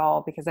size fits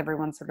all, because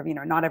everyone's sort of,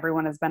 not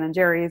everyone is Ben and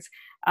Jerry's.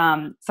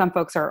 Some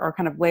folks are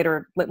kind of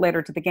later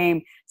to the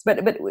game. But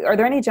are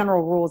there any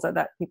general rules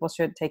that people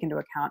should take into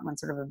account when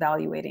sort of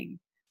evaluating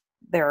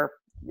their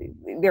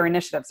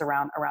initiatives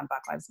around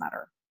Black Lives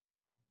Matter?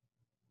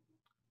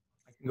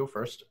 Go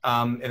first,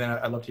 and then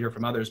I'd love to hear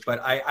from others.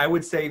 But I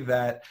would say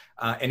that,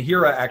 and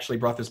Hira actually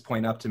brought this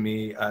point up to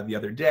me the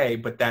other day,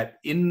 but that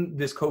in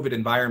this COVID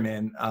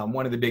environment,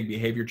 one of the big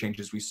behavior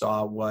changes we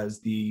saw was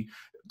the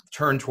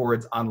turn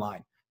towards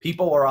online.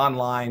 People are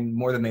online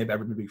more than they've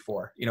ever been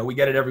before. We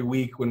get it every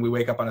week when we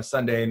wake up on a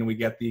Sunday and we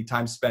get the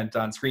time spent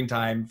on screen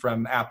time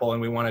from Apple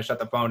and we want to shut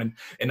the phone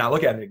and not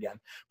look at it again.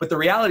 But the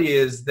reality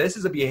is this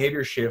is a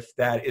behavior shift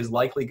that is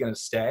likely going to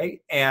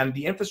stay. And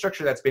the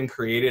infrastructure that's been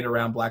created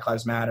around Black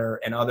Lives Matter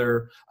and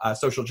other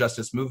social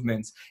justice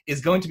movements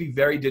is going to be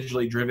very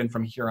digitally driven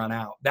from here on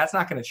out. That's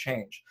not going to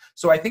change.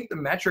 So I think the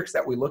metrics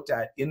that we looked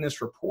at in this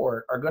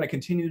report are going to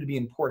continue to be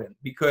important,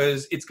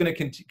 because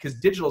because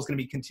digital is going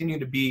to be continue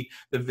to be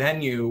the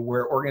venue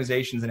where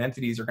organizations and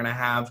entities are going to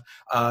have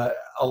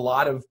a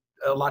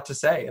lot to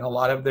say, and a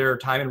lot of their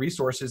time and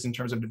resources in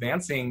terms of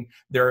advancing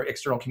their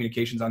external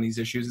communications on these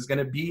issues is going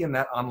to be in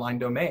that online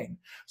domain.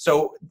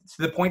 So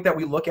to the point that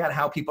we look at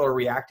how people are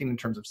reacting in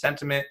terms of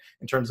sentiment,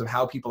 in terms of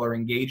how people are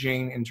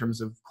engaging, in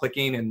terms of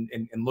clicking and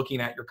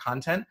looking at your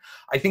content,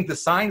 I think the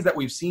signs that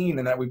we've seen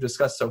and that we've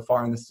discussed so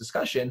far in this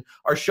discussion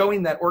are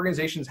showing that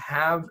organizations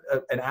have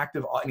an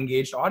active,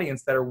 engaged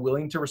audience that are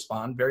willing to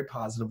respond very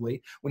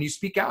positively when you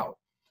speak out.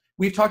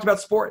 We've talked about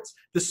sports.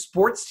 The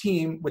sports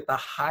team with the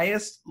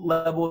highest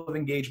level of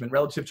engagement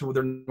relative to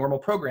their normal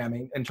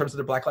programming in terms of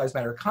their Black Lives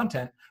Matter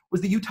content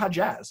was the Utah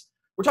Jazz.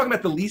 We're talking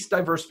about the least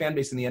diverse fan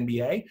base in the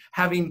NBA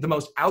having the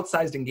most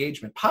outsized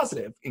engagement,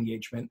 positive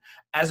engagement,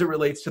 as it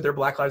relates to their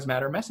Black Lives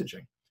Matter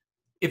messaging.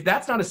 If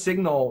that's not a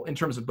signal in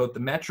terms of both the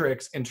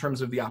metrics, in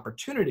terms of the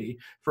opportunity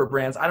for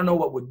brands, I don't know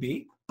what would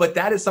be. But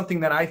that is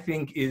something that I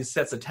think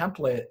sets a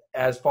template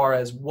as far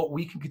as what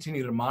we can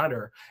continue to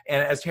monitor.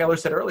 And as Taylor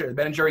said earlier,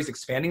 Ben & Jerry's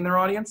expanding their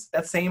audience.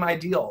 That same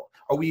ideal.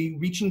 Are we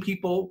reaching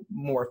people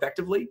more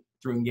effectively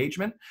through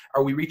engagement?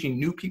 Are we reaching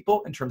new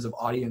people in terms of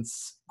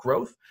audience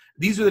growth?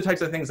 These are the types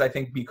of things I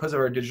think, because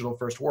of our digital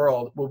first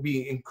world, will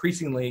be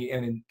increasingly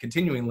and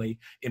continuingly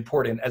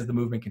important as the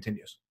movement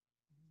continues.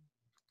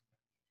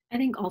 I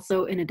think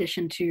also, in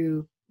addition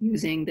to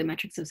using the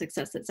metrics of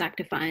success that Zach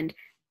defined,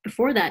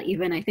 before that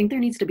even, I think there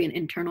needs to be an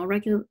internal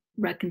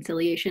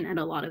reconciliation at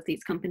a lot of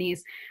these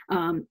companies.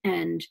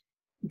 And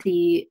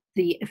the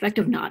effect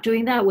of not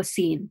doing that was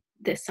seen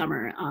this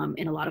summer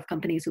in a lot of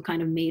companies who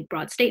kind of made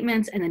broad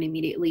statements, and then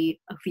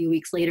immediately a few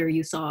weeks later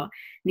you saw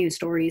news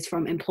stories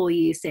from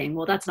employees saying,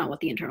 well, that's not what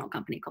the internal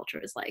company culture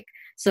is like.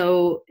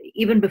 So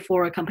even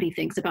before a company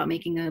thinks about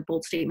making a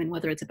bold statement,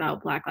 whether it's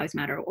about Black Lives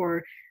Matter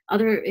or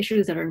other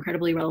issues that are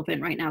incredibly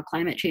relevant right now,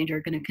 climate change,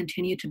 are going to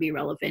continue to be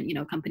relevant. You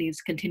know, companies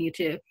continue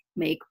to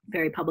make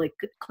very public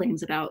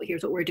claims about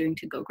here's what we're doing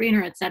to go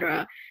greener, et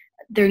cetera.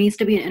 There needs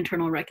to be an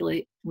internal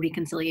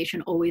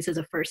reconciliation always as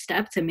a first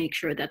step to make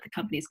sure that the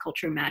company's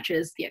culture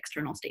matches the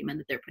external statement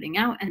that they're putting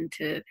out, and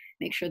to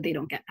make sure they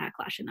don't get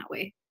backlash in that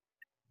way.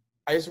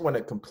 I just want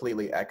to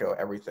completely echo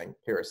everything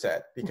Hira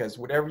said, because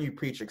whatever you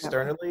preach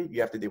externally,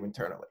 you have to do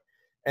internally.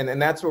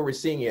 And that's where we're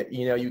seeing it.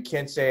 You know, you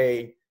can't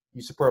say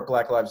you support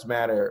Black Lives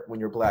Matter when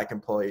your Black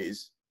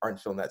employees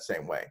aren't feeling that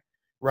same way,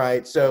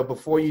 right? So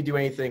before you do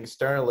anything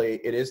externally,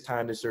 it is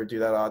time to sort of do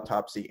that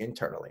autopsy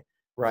internally,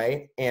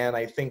 right? And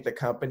I think the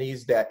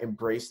companies that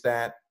embrace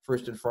that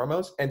first and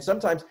foremost, and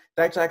sometimes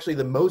that's actually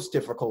the most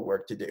difficult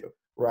work to do,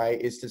 right?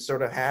 Is to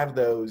sort of have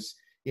those,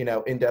 you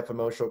know, in-depth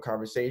emotional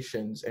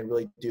conversations and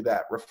really do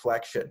that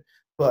reflection.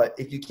 But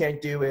if you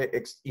can't do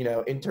it, you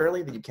know,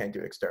 internally, then you can't do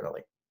it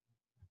externally.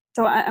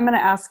 So I'm going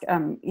to ask,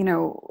 you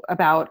know,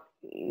 about,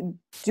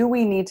 do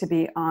we need to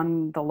be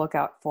on the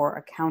lookout for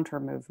a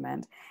counter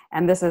movement?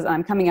 And this is,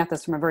 I'm coming at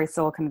this from a very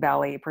Silicon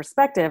Valley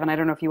perspective, and I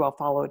don't know if you all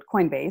followed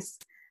Coinbase,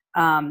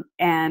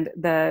 and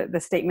the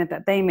statement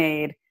that they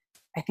made,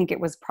 I think it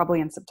was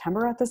probably in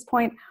September at this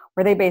point,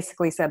 where they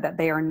basically said that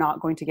they are not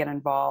going to get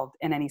involved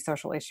in any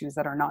social issues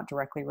that are not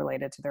directly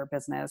related to their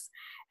business.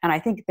 And I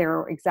think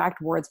their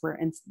exact words were,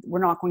 we're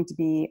not going to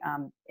be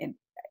in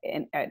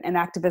an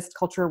activist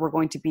culture, we're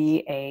going to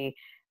be a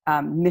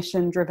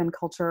mission-driven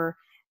culture.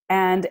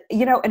 And,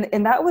 you know,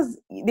 and that was,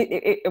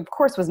 it of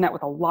course was met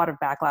with a lot of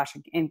backlash,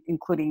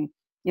 including,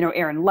 you know,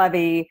 Aaron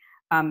Levy,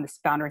 this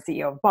founder and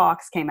CEO of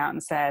Box, came out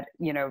and said,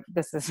 you know,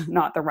 this is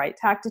not the right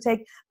tack to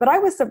take. But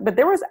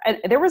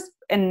there was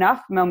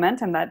enough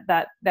momentum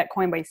that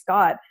Coinbase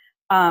got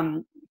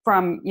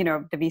from, you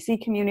know, the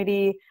VC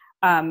community,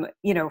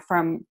 you know,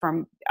 from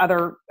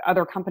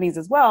other companies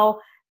as well,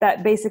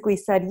 that basically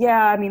said,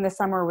 yeah, I mean, the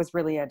summer was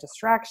really a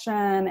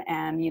distraction,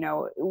 and, you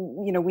know,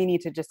 we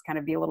need to just kind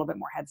of be a little bit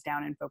more heads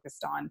down and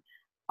focused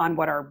on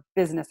what our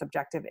business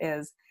objective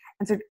is.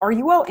 And so, are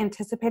you all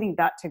anticipating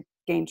that to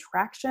gain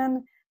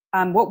traction?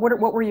 What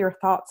were your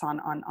thoughts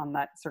on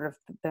that sort of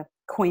the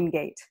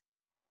CoinGate?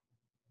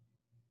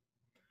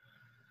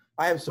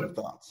 I have some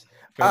thoughts.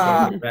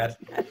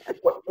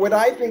 What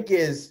I think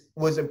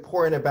was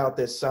important about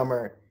this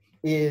summer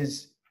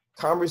is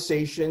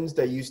conversations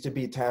that used to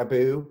be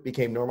taboo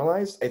became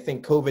normalized. I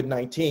think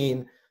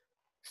COVID-19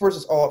 forced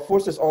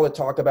us all to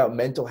talk about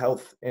mental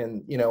health,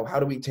 and, you know, how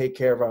do we take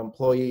care of our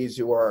employees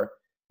who are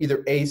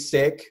either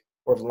sick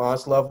or have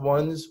lost loved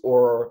ones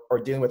or are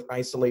dealing with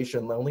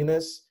isolation and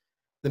loneliness.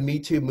 The Me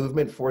Too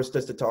movement forced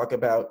us to talk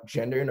about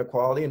gender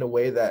inequality in a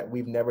way that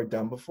we've never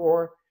done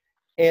before.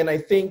 And I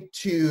think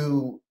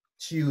to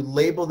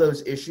label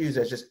those issues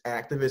as just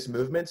activist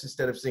movements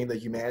instead of seeing the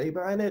humanity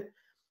behind it,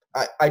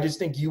 I just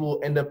think you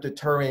will end up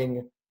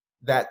deterring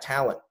that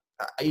talent.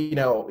 You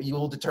know, you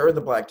will deter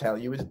the Black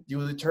talent. You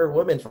will deter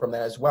women from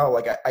that as well.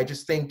 Like, I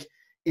just think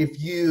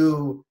if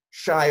you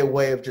shy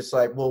away of just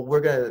like, well,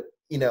 we're going to,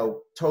 you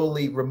know,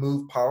 totally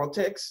remove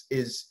politics,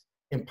 is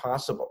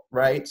impossible,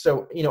 right?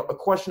 So, you know, a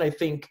question I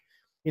think,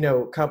 you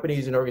know,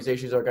 companies and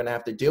organizations are going to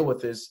have to deal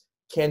with is,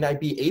 can I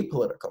be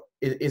apolitical?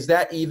 Is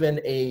that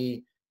even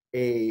a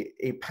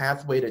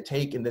pathway to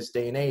take in this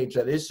day and age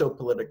that is so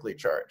politically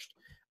charged?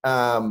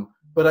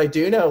 But I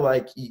do know,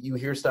 like, you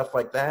hear stuff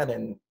like that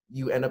and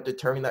you end up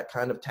deterring that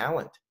kind of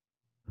talent.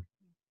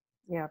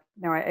 Yeah,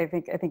 no, I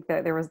think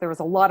that there was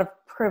a lot of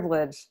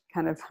privilege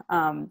kind of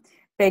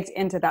baked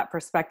into that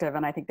perspective,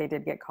 and I think they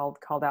did get called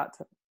out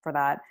for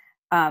that.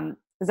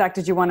 Zach,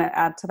 did you want to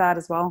add to that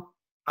as well?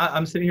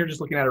 I'm sitting here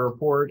just looking at a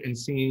report and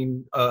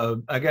seeing,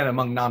 again,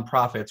 among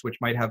nonprofits, which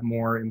might have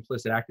more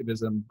implicit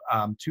activism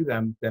to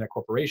them than a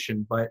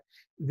corporation, but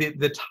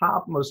the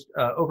top most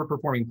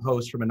overperforming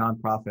post from a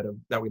nonprofit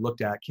that we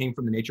looked at came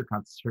from the Nature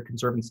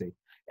Conservancy.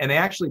 And they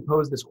actually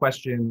posed this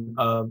question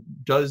of,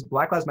 does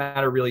Black Lives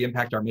Matter really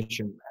impact our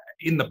mission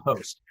in the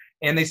post?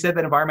 And they said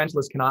that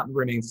environmentalists cannot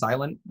remain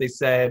silent. They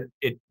said,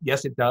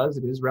 yes, it does.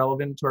 It is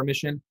relevant to our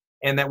mission.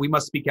 And that we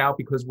must speak out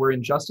because where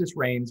injustice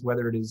reigns,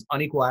 whether it is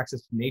unequal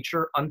access to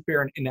nature,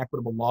 unfair and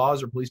inequitable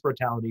laws, or police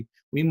brutality,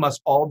 we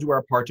must all do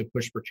our part to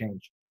push for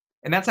change.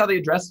 And that's how they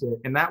addressed it.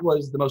 And that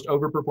was the most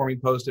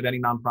overperforming post of any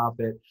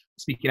nonprofit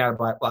speaking out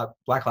of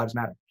Black Lives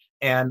Matter.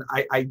 And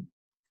I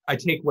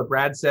take what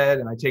Brad said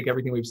and I take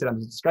everything we've said on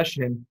this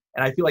discussion,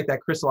 and I feel like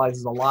that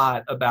crystallizes a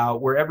lot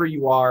about wherever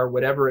you are,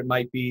 whatever it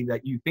might be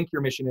that you think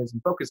your mission is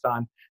and focused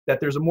on,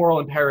 that there's a moral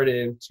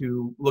imperative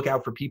to look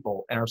out for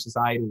people in our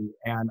society.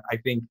 And I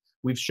think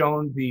we've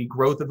shown the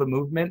growth of a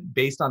movement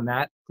based on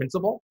that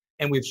principle,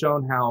 and we've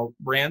shown how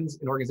brands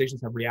and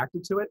organizations have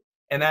reacted to it.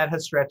 And that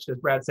has stretched, as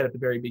Brad said at the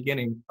very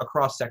beginning,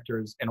 across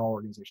sectors and all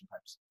organization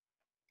types.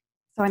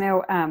 So I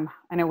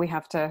know we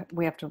have to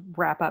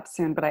wrap up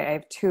soon, but I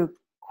have two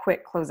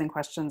quick closing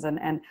questions.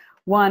 And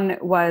one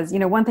was,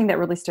 one thing that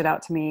really stood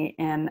out to me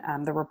in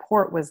the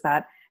report was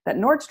that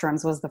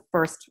Nordstrom's was the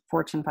first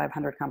Fortune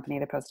 500 company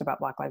to post about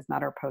Black Lives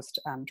Matter post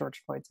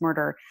George Floyd's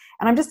murder.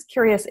 And I'm just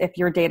curious if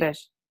your data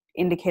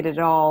indicated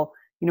at all,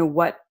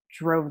 what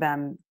drove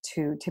them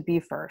to be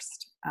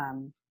first.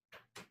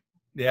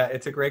 Yeah,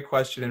 it's a great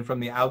question. And from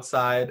the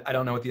outside, I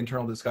don't know what the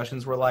internal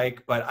discussions were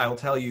like, but I'll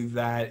tell you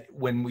that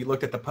when we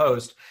looked at the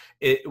post,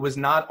 it was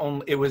not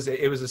only, it was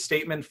a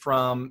statement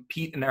from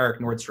Pete and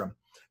Eric Nordstrom.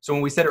 So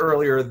when we said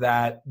earlier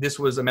that this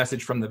was a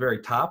message from the very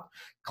top,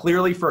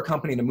 clearly for a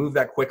company to move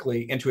that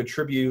quickly and to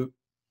attribute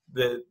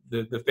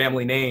the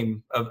family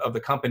name of the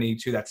company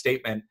to that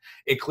statement,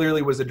 it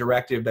clearly was a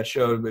directive that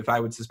showed, if I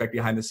would suspect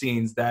behind the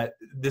scenes, that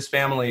this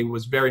family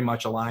was very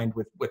much aligned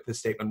with what this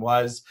statement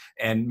was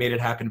and made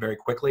it happen very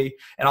quickly.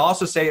 And I'll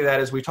also say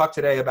that as we talked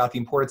today about the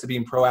importance of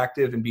being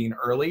proactive and being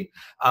early,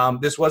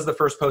 this was the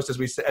first post,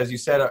 as you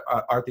said,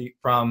 Arthi,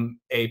 from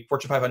a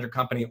Fortune 500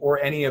 company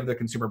or any of the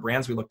consumer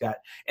brands we looked at,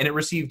 and it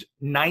received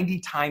 90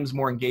 times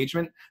more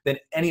engagement than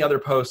any other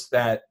post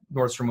that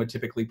Nordstrom would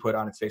typically put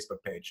on its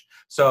Facebook page.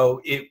 So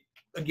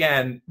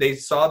again, they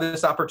saw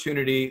this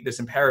opportunity, this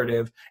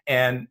imperative,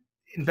 and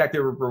in fact, they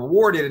were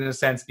rewarded in a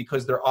sense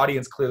because their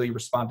audience clearly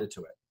responded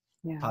to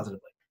it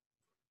positively.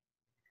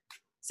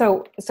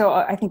 So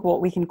I think what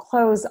we can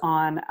close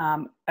on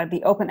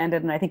the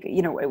open-ended, and I think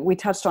we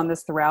touched on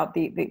this throughout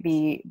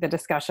the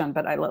discussion,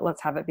 but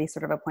let's have it be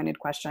sort of a pointed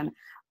question.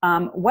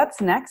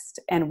 What's next,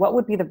 and what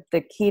would be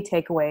the key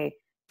takeaway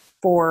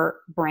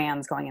for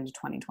brands going into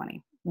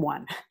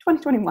 2021?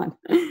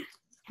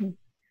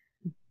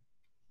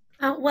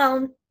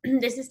 Well,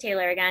 this is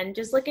Taylor again.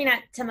 Just looking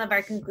at some of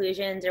our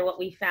conclusions or what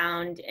we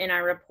found in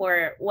our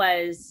report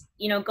was,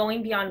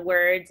 going beyond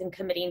words and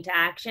committing to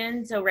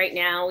action. So right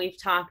now we've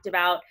talked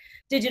about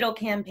digital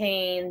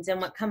campaigns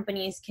and what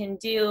companies can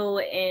do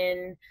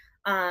in,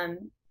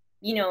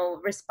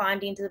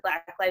 responding to the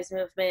Black Lives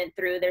Movement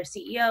through their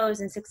CEOs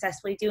and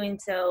successfully doing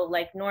so,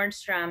 like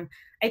Nordstrom.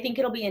 I think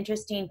it'll be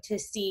interesting to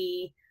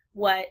see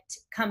what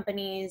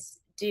companies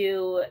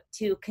do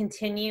to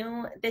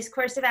continue this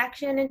course of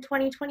action in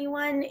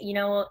 2021.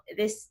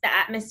 The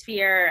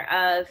atmosphere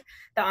of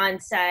the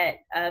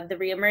onset of the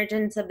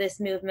reemergence of this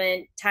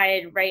movement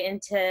tied right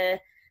into,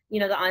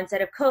 the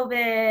onset of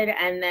COVID.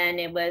 And then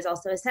it was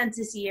also a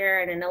census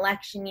year and an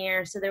election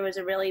year. So there was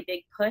a really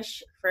big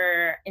push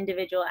for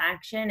individual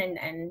action.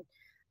 And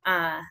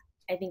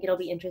I think it'll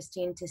be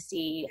interesting to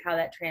see how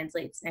that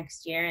translates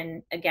next year.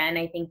 And again,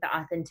 I think the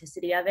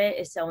authenticity of it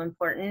is so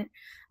important.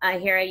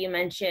 Hera, you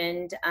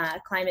mentioned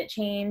climate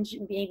change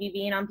maybe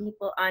being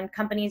on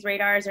companies'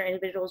 radars or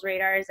individuals'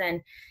 radars.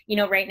 And,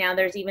 right now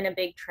there's even a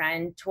big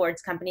trend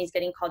towards companies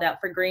getting called out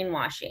for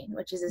greenwashing,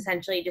 which is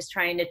essentially just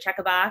trying to check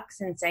a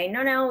box and say,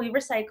 no, we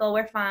recycle,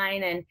 we're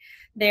fine. And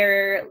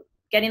they're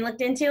getting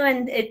looked into,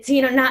 and it's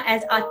not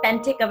as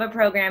authentic of a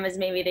program as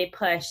maybe they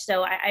push.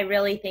 So I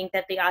really think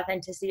that the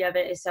authenticity of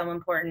it is so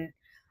important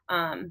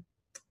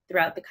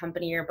throughout the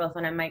company, or both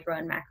on a micro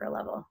and macro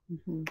level.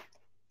 Mm-hmm.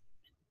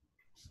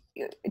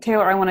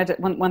 Taylor, I wanted to,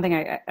 one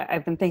thing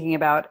I've been thinking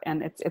about,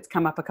 and it's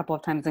come up a couple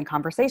of times in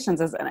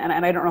conversations, is, and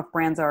I don't know if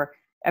brands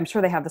I'm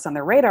sure they have this on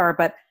their radar,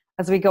 but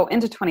as we go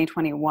into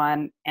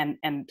 2021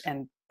 and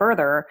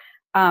further,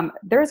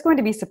 there's going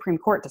to be Supreme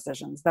Court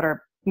decisions that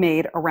are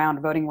made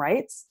around voting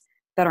rights,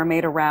 that are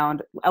made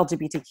around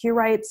LGBTQ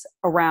rights,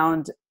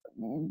 around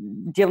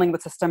dealing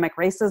with systemic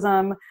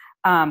racism,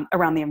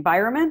 around the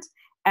environment.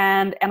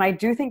 And I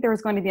do think there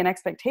is going to be an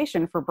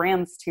expectation for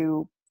brands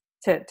to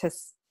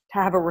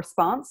have a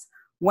response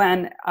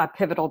when a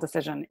pivotal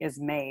decision is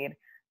made.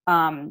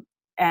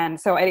 And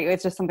so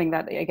it's just something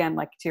that, again,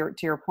 like to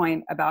your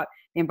point about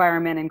the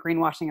environment and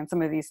greenwashing and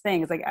some of these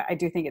things, like I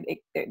do think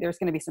there's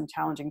going to be some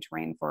challenging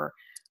terrain for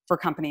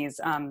companies,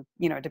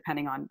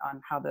 depending on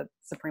how the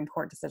Supreme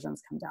Court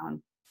decisions come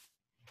down.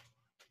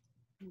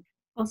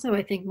 Also,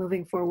 I think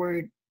moving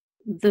forward,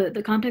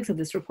 the context of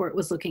this report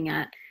was looking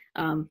at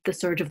the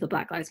surge of the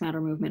Black Lives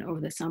Matter movement over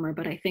the summer.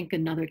 But I think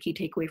another key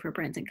takeaway for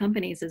brands and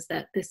companies is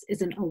that this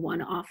isn't a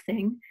one-off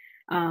thing,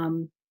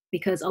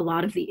 because a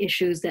lot of the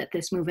issues that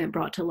this movement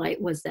brought to light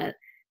was that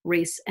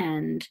race,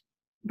 and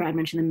Brad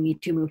mentioned the Me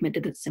Too movement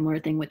did a similar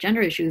thing with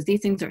gender issues.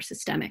 These things are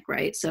systemic,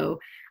 right? So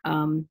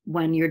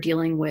when you're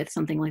dealing with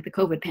something like the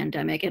COVID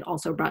pandemic, it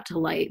also brought to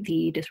light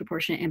the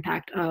disproportionate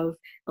impact of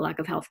the lack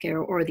of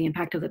healthcare or the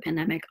impact of the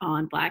pandemic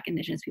on Black,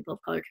 Indigenous, people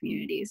of color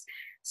communities.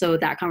 So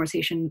that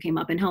conversation came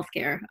up in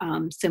healthcare,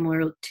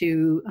 similar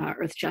to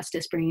Earth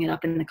Justice, bringing it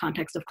up in the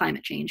context of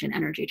climate change and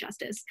energy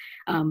justice.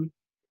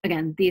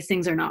 Again, these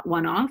things are not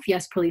one-off.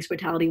 Yes, police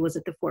brutality was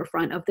at the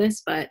forefront of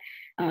this, but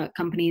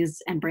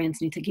companies and brands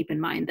need to keep in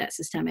mind that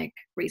systemic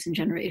race and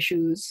gender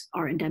issues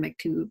are endemic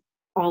to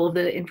all of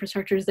the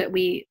infrastructures that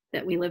we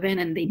live in,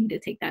 and they need to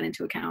take that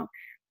into account.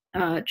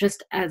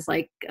 Just as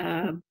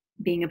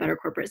being a better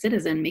corporate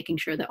citizen, making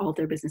sure that all of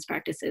their business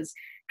practices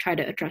try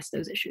to address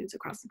those issues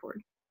across the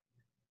board.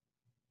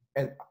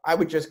 And I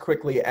would just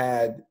quickly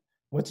add,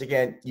 once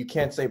again, you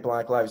can't say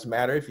Black Lives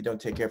Matter if you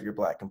don't take care of your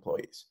Black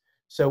employees.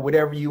 So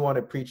whatever you want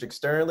to preach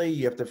externally,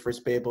 you have to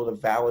first be able to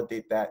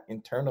validate that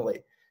internally.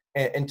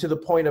 And to the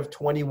point of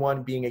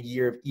 21 being a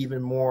year of even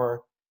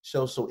more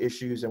social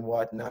issues and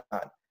whatnot,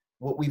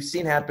 what we've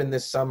seen happen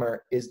this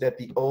summer is that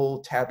the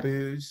old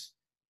taboos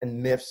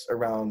and myths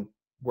around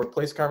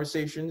workplace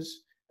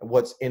conversations and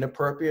what's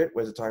inappropriate,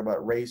 whether it's talking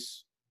about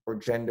race or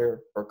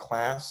gender or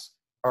class,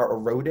 are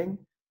eroding.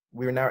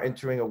 We're now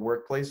entering a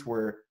workplace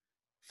where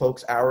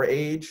folks our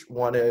age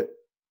want to,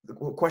 the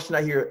question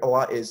I hear a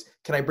lot is,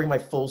 can I bring my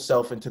full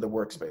self into the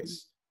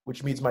workspace?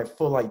 Which means my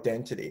full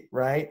identity,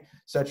 right?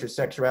 So that's your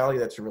sexuality,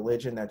 that's your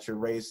religion, that's your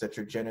race, that's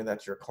your gender,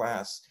 that's your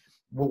class.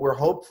 What we're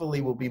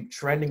hopefully will be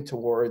trending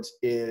towards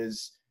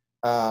is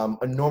a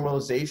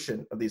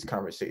normalization of these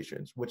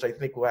conversations, which I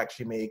think will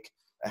actually make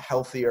a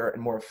healthier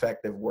and more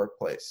effective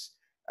workplace.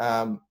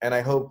 And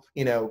I hope,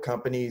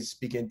 companies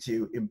begin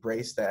to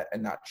embrace that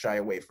and not shy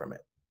away from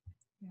it.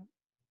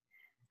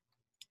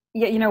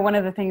 Yeah, one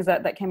of the things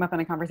that came up in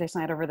a conversation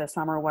I had over the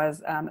summer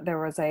was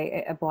there was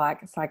a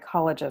Black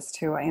psychologist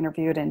who I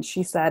interviewed, and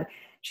she said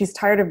she's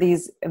tired of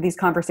these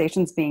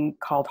conversations being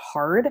called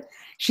hard.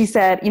 She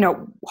said,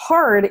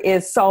 hard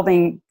is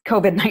solving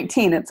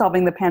COVID-19, it's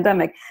solving the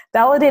pandemic.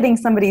 Validating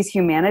somebody's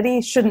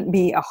humanity shouldn't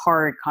be a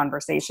hard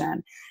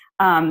conversation.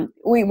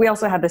 We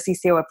also had the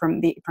CCO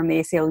from the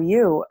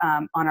ACLU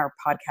on our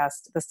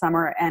podcast this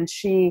summer, and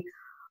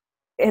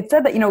it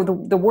said that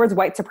the words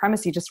white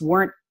supremacy just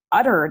weren't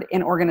uttered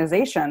in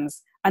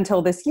organizations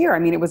until this year. I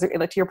mean, it was,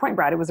 to your point,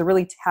 Brad, it was a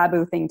really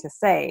taboo thing to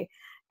say.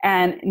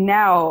 And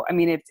now, I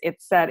mean,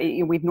 it's said,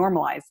 we've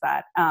normalized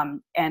that.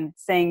 And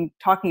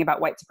talking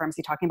about white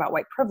supremacy, talking about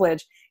white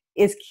privilege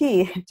is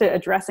key to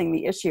addressing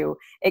the issue.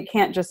 It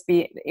can't just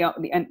be,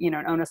 an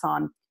onus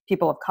on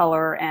people of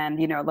color and,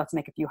 let's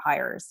make a few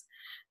hires.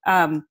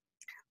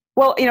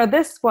 Well,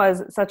 this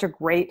was such a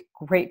great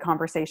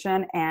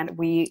conversation, and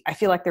I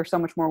feel like there's so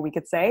much more we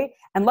could say.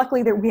 And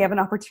luckily that we have an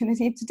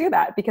opportunity to do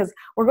that, because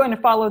we're going to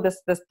follow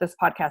this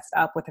podcast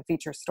up with a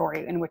feature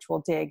story in which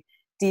we'll dig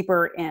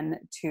deeper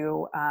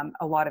into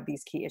a lot of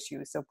these key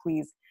issues. So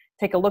please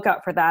take a look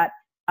out for that.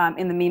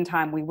 In the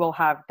meantime, we will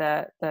have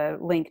the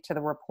link to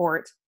the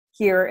report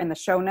here in the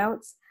show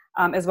notes,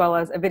 as well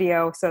as a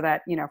video, so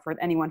that, for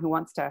anyone who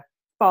wants to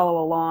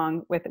follow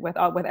along with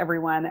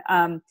everyone.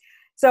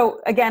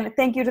 So again,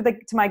 thank you to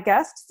my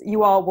guests.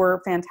 You all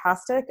were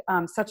fantastic.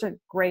 Such a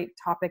great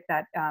topic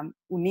that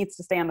needs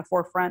to stay on the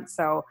forefront.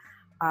 So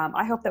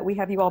I hope that we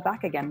have you all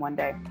back again one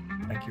day.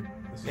 Thank you.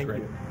 This is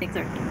great. Thanks,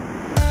 sir.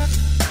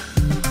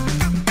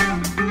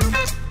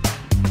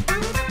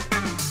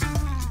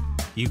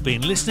 You've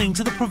been listening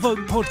to the Provoke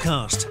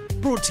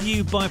podcast, brought to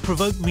you by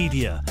Provoke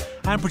Media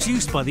and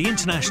produced by the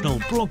international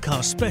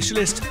broadcast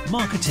specialist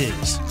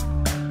Marketeers.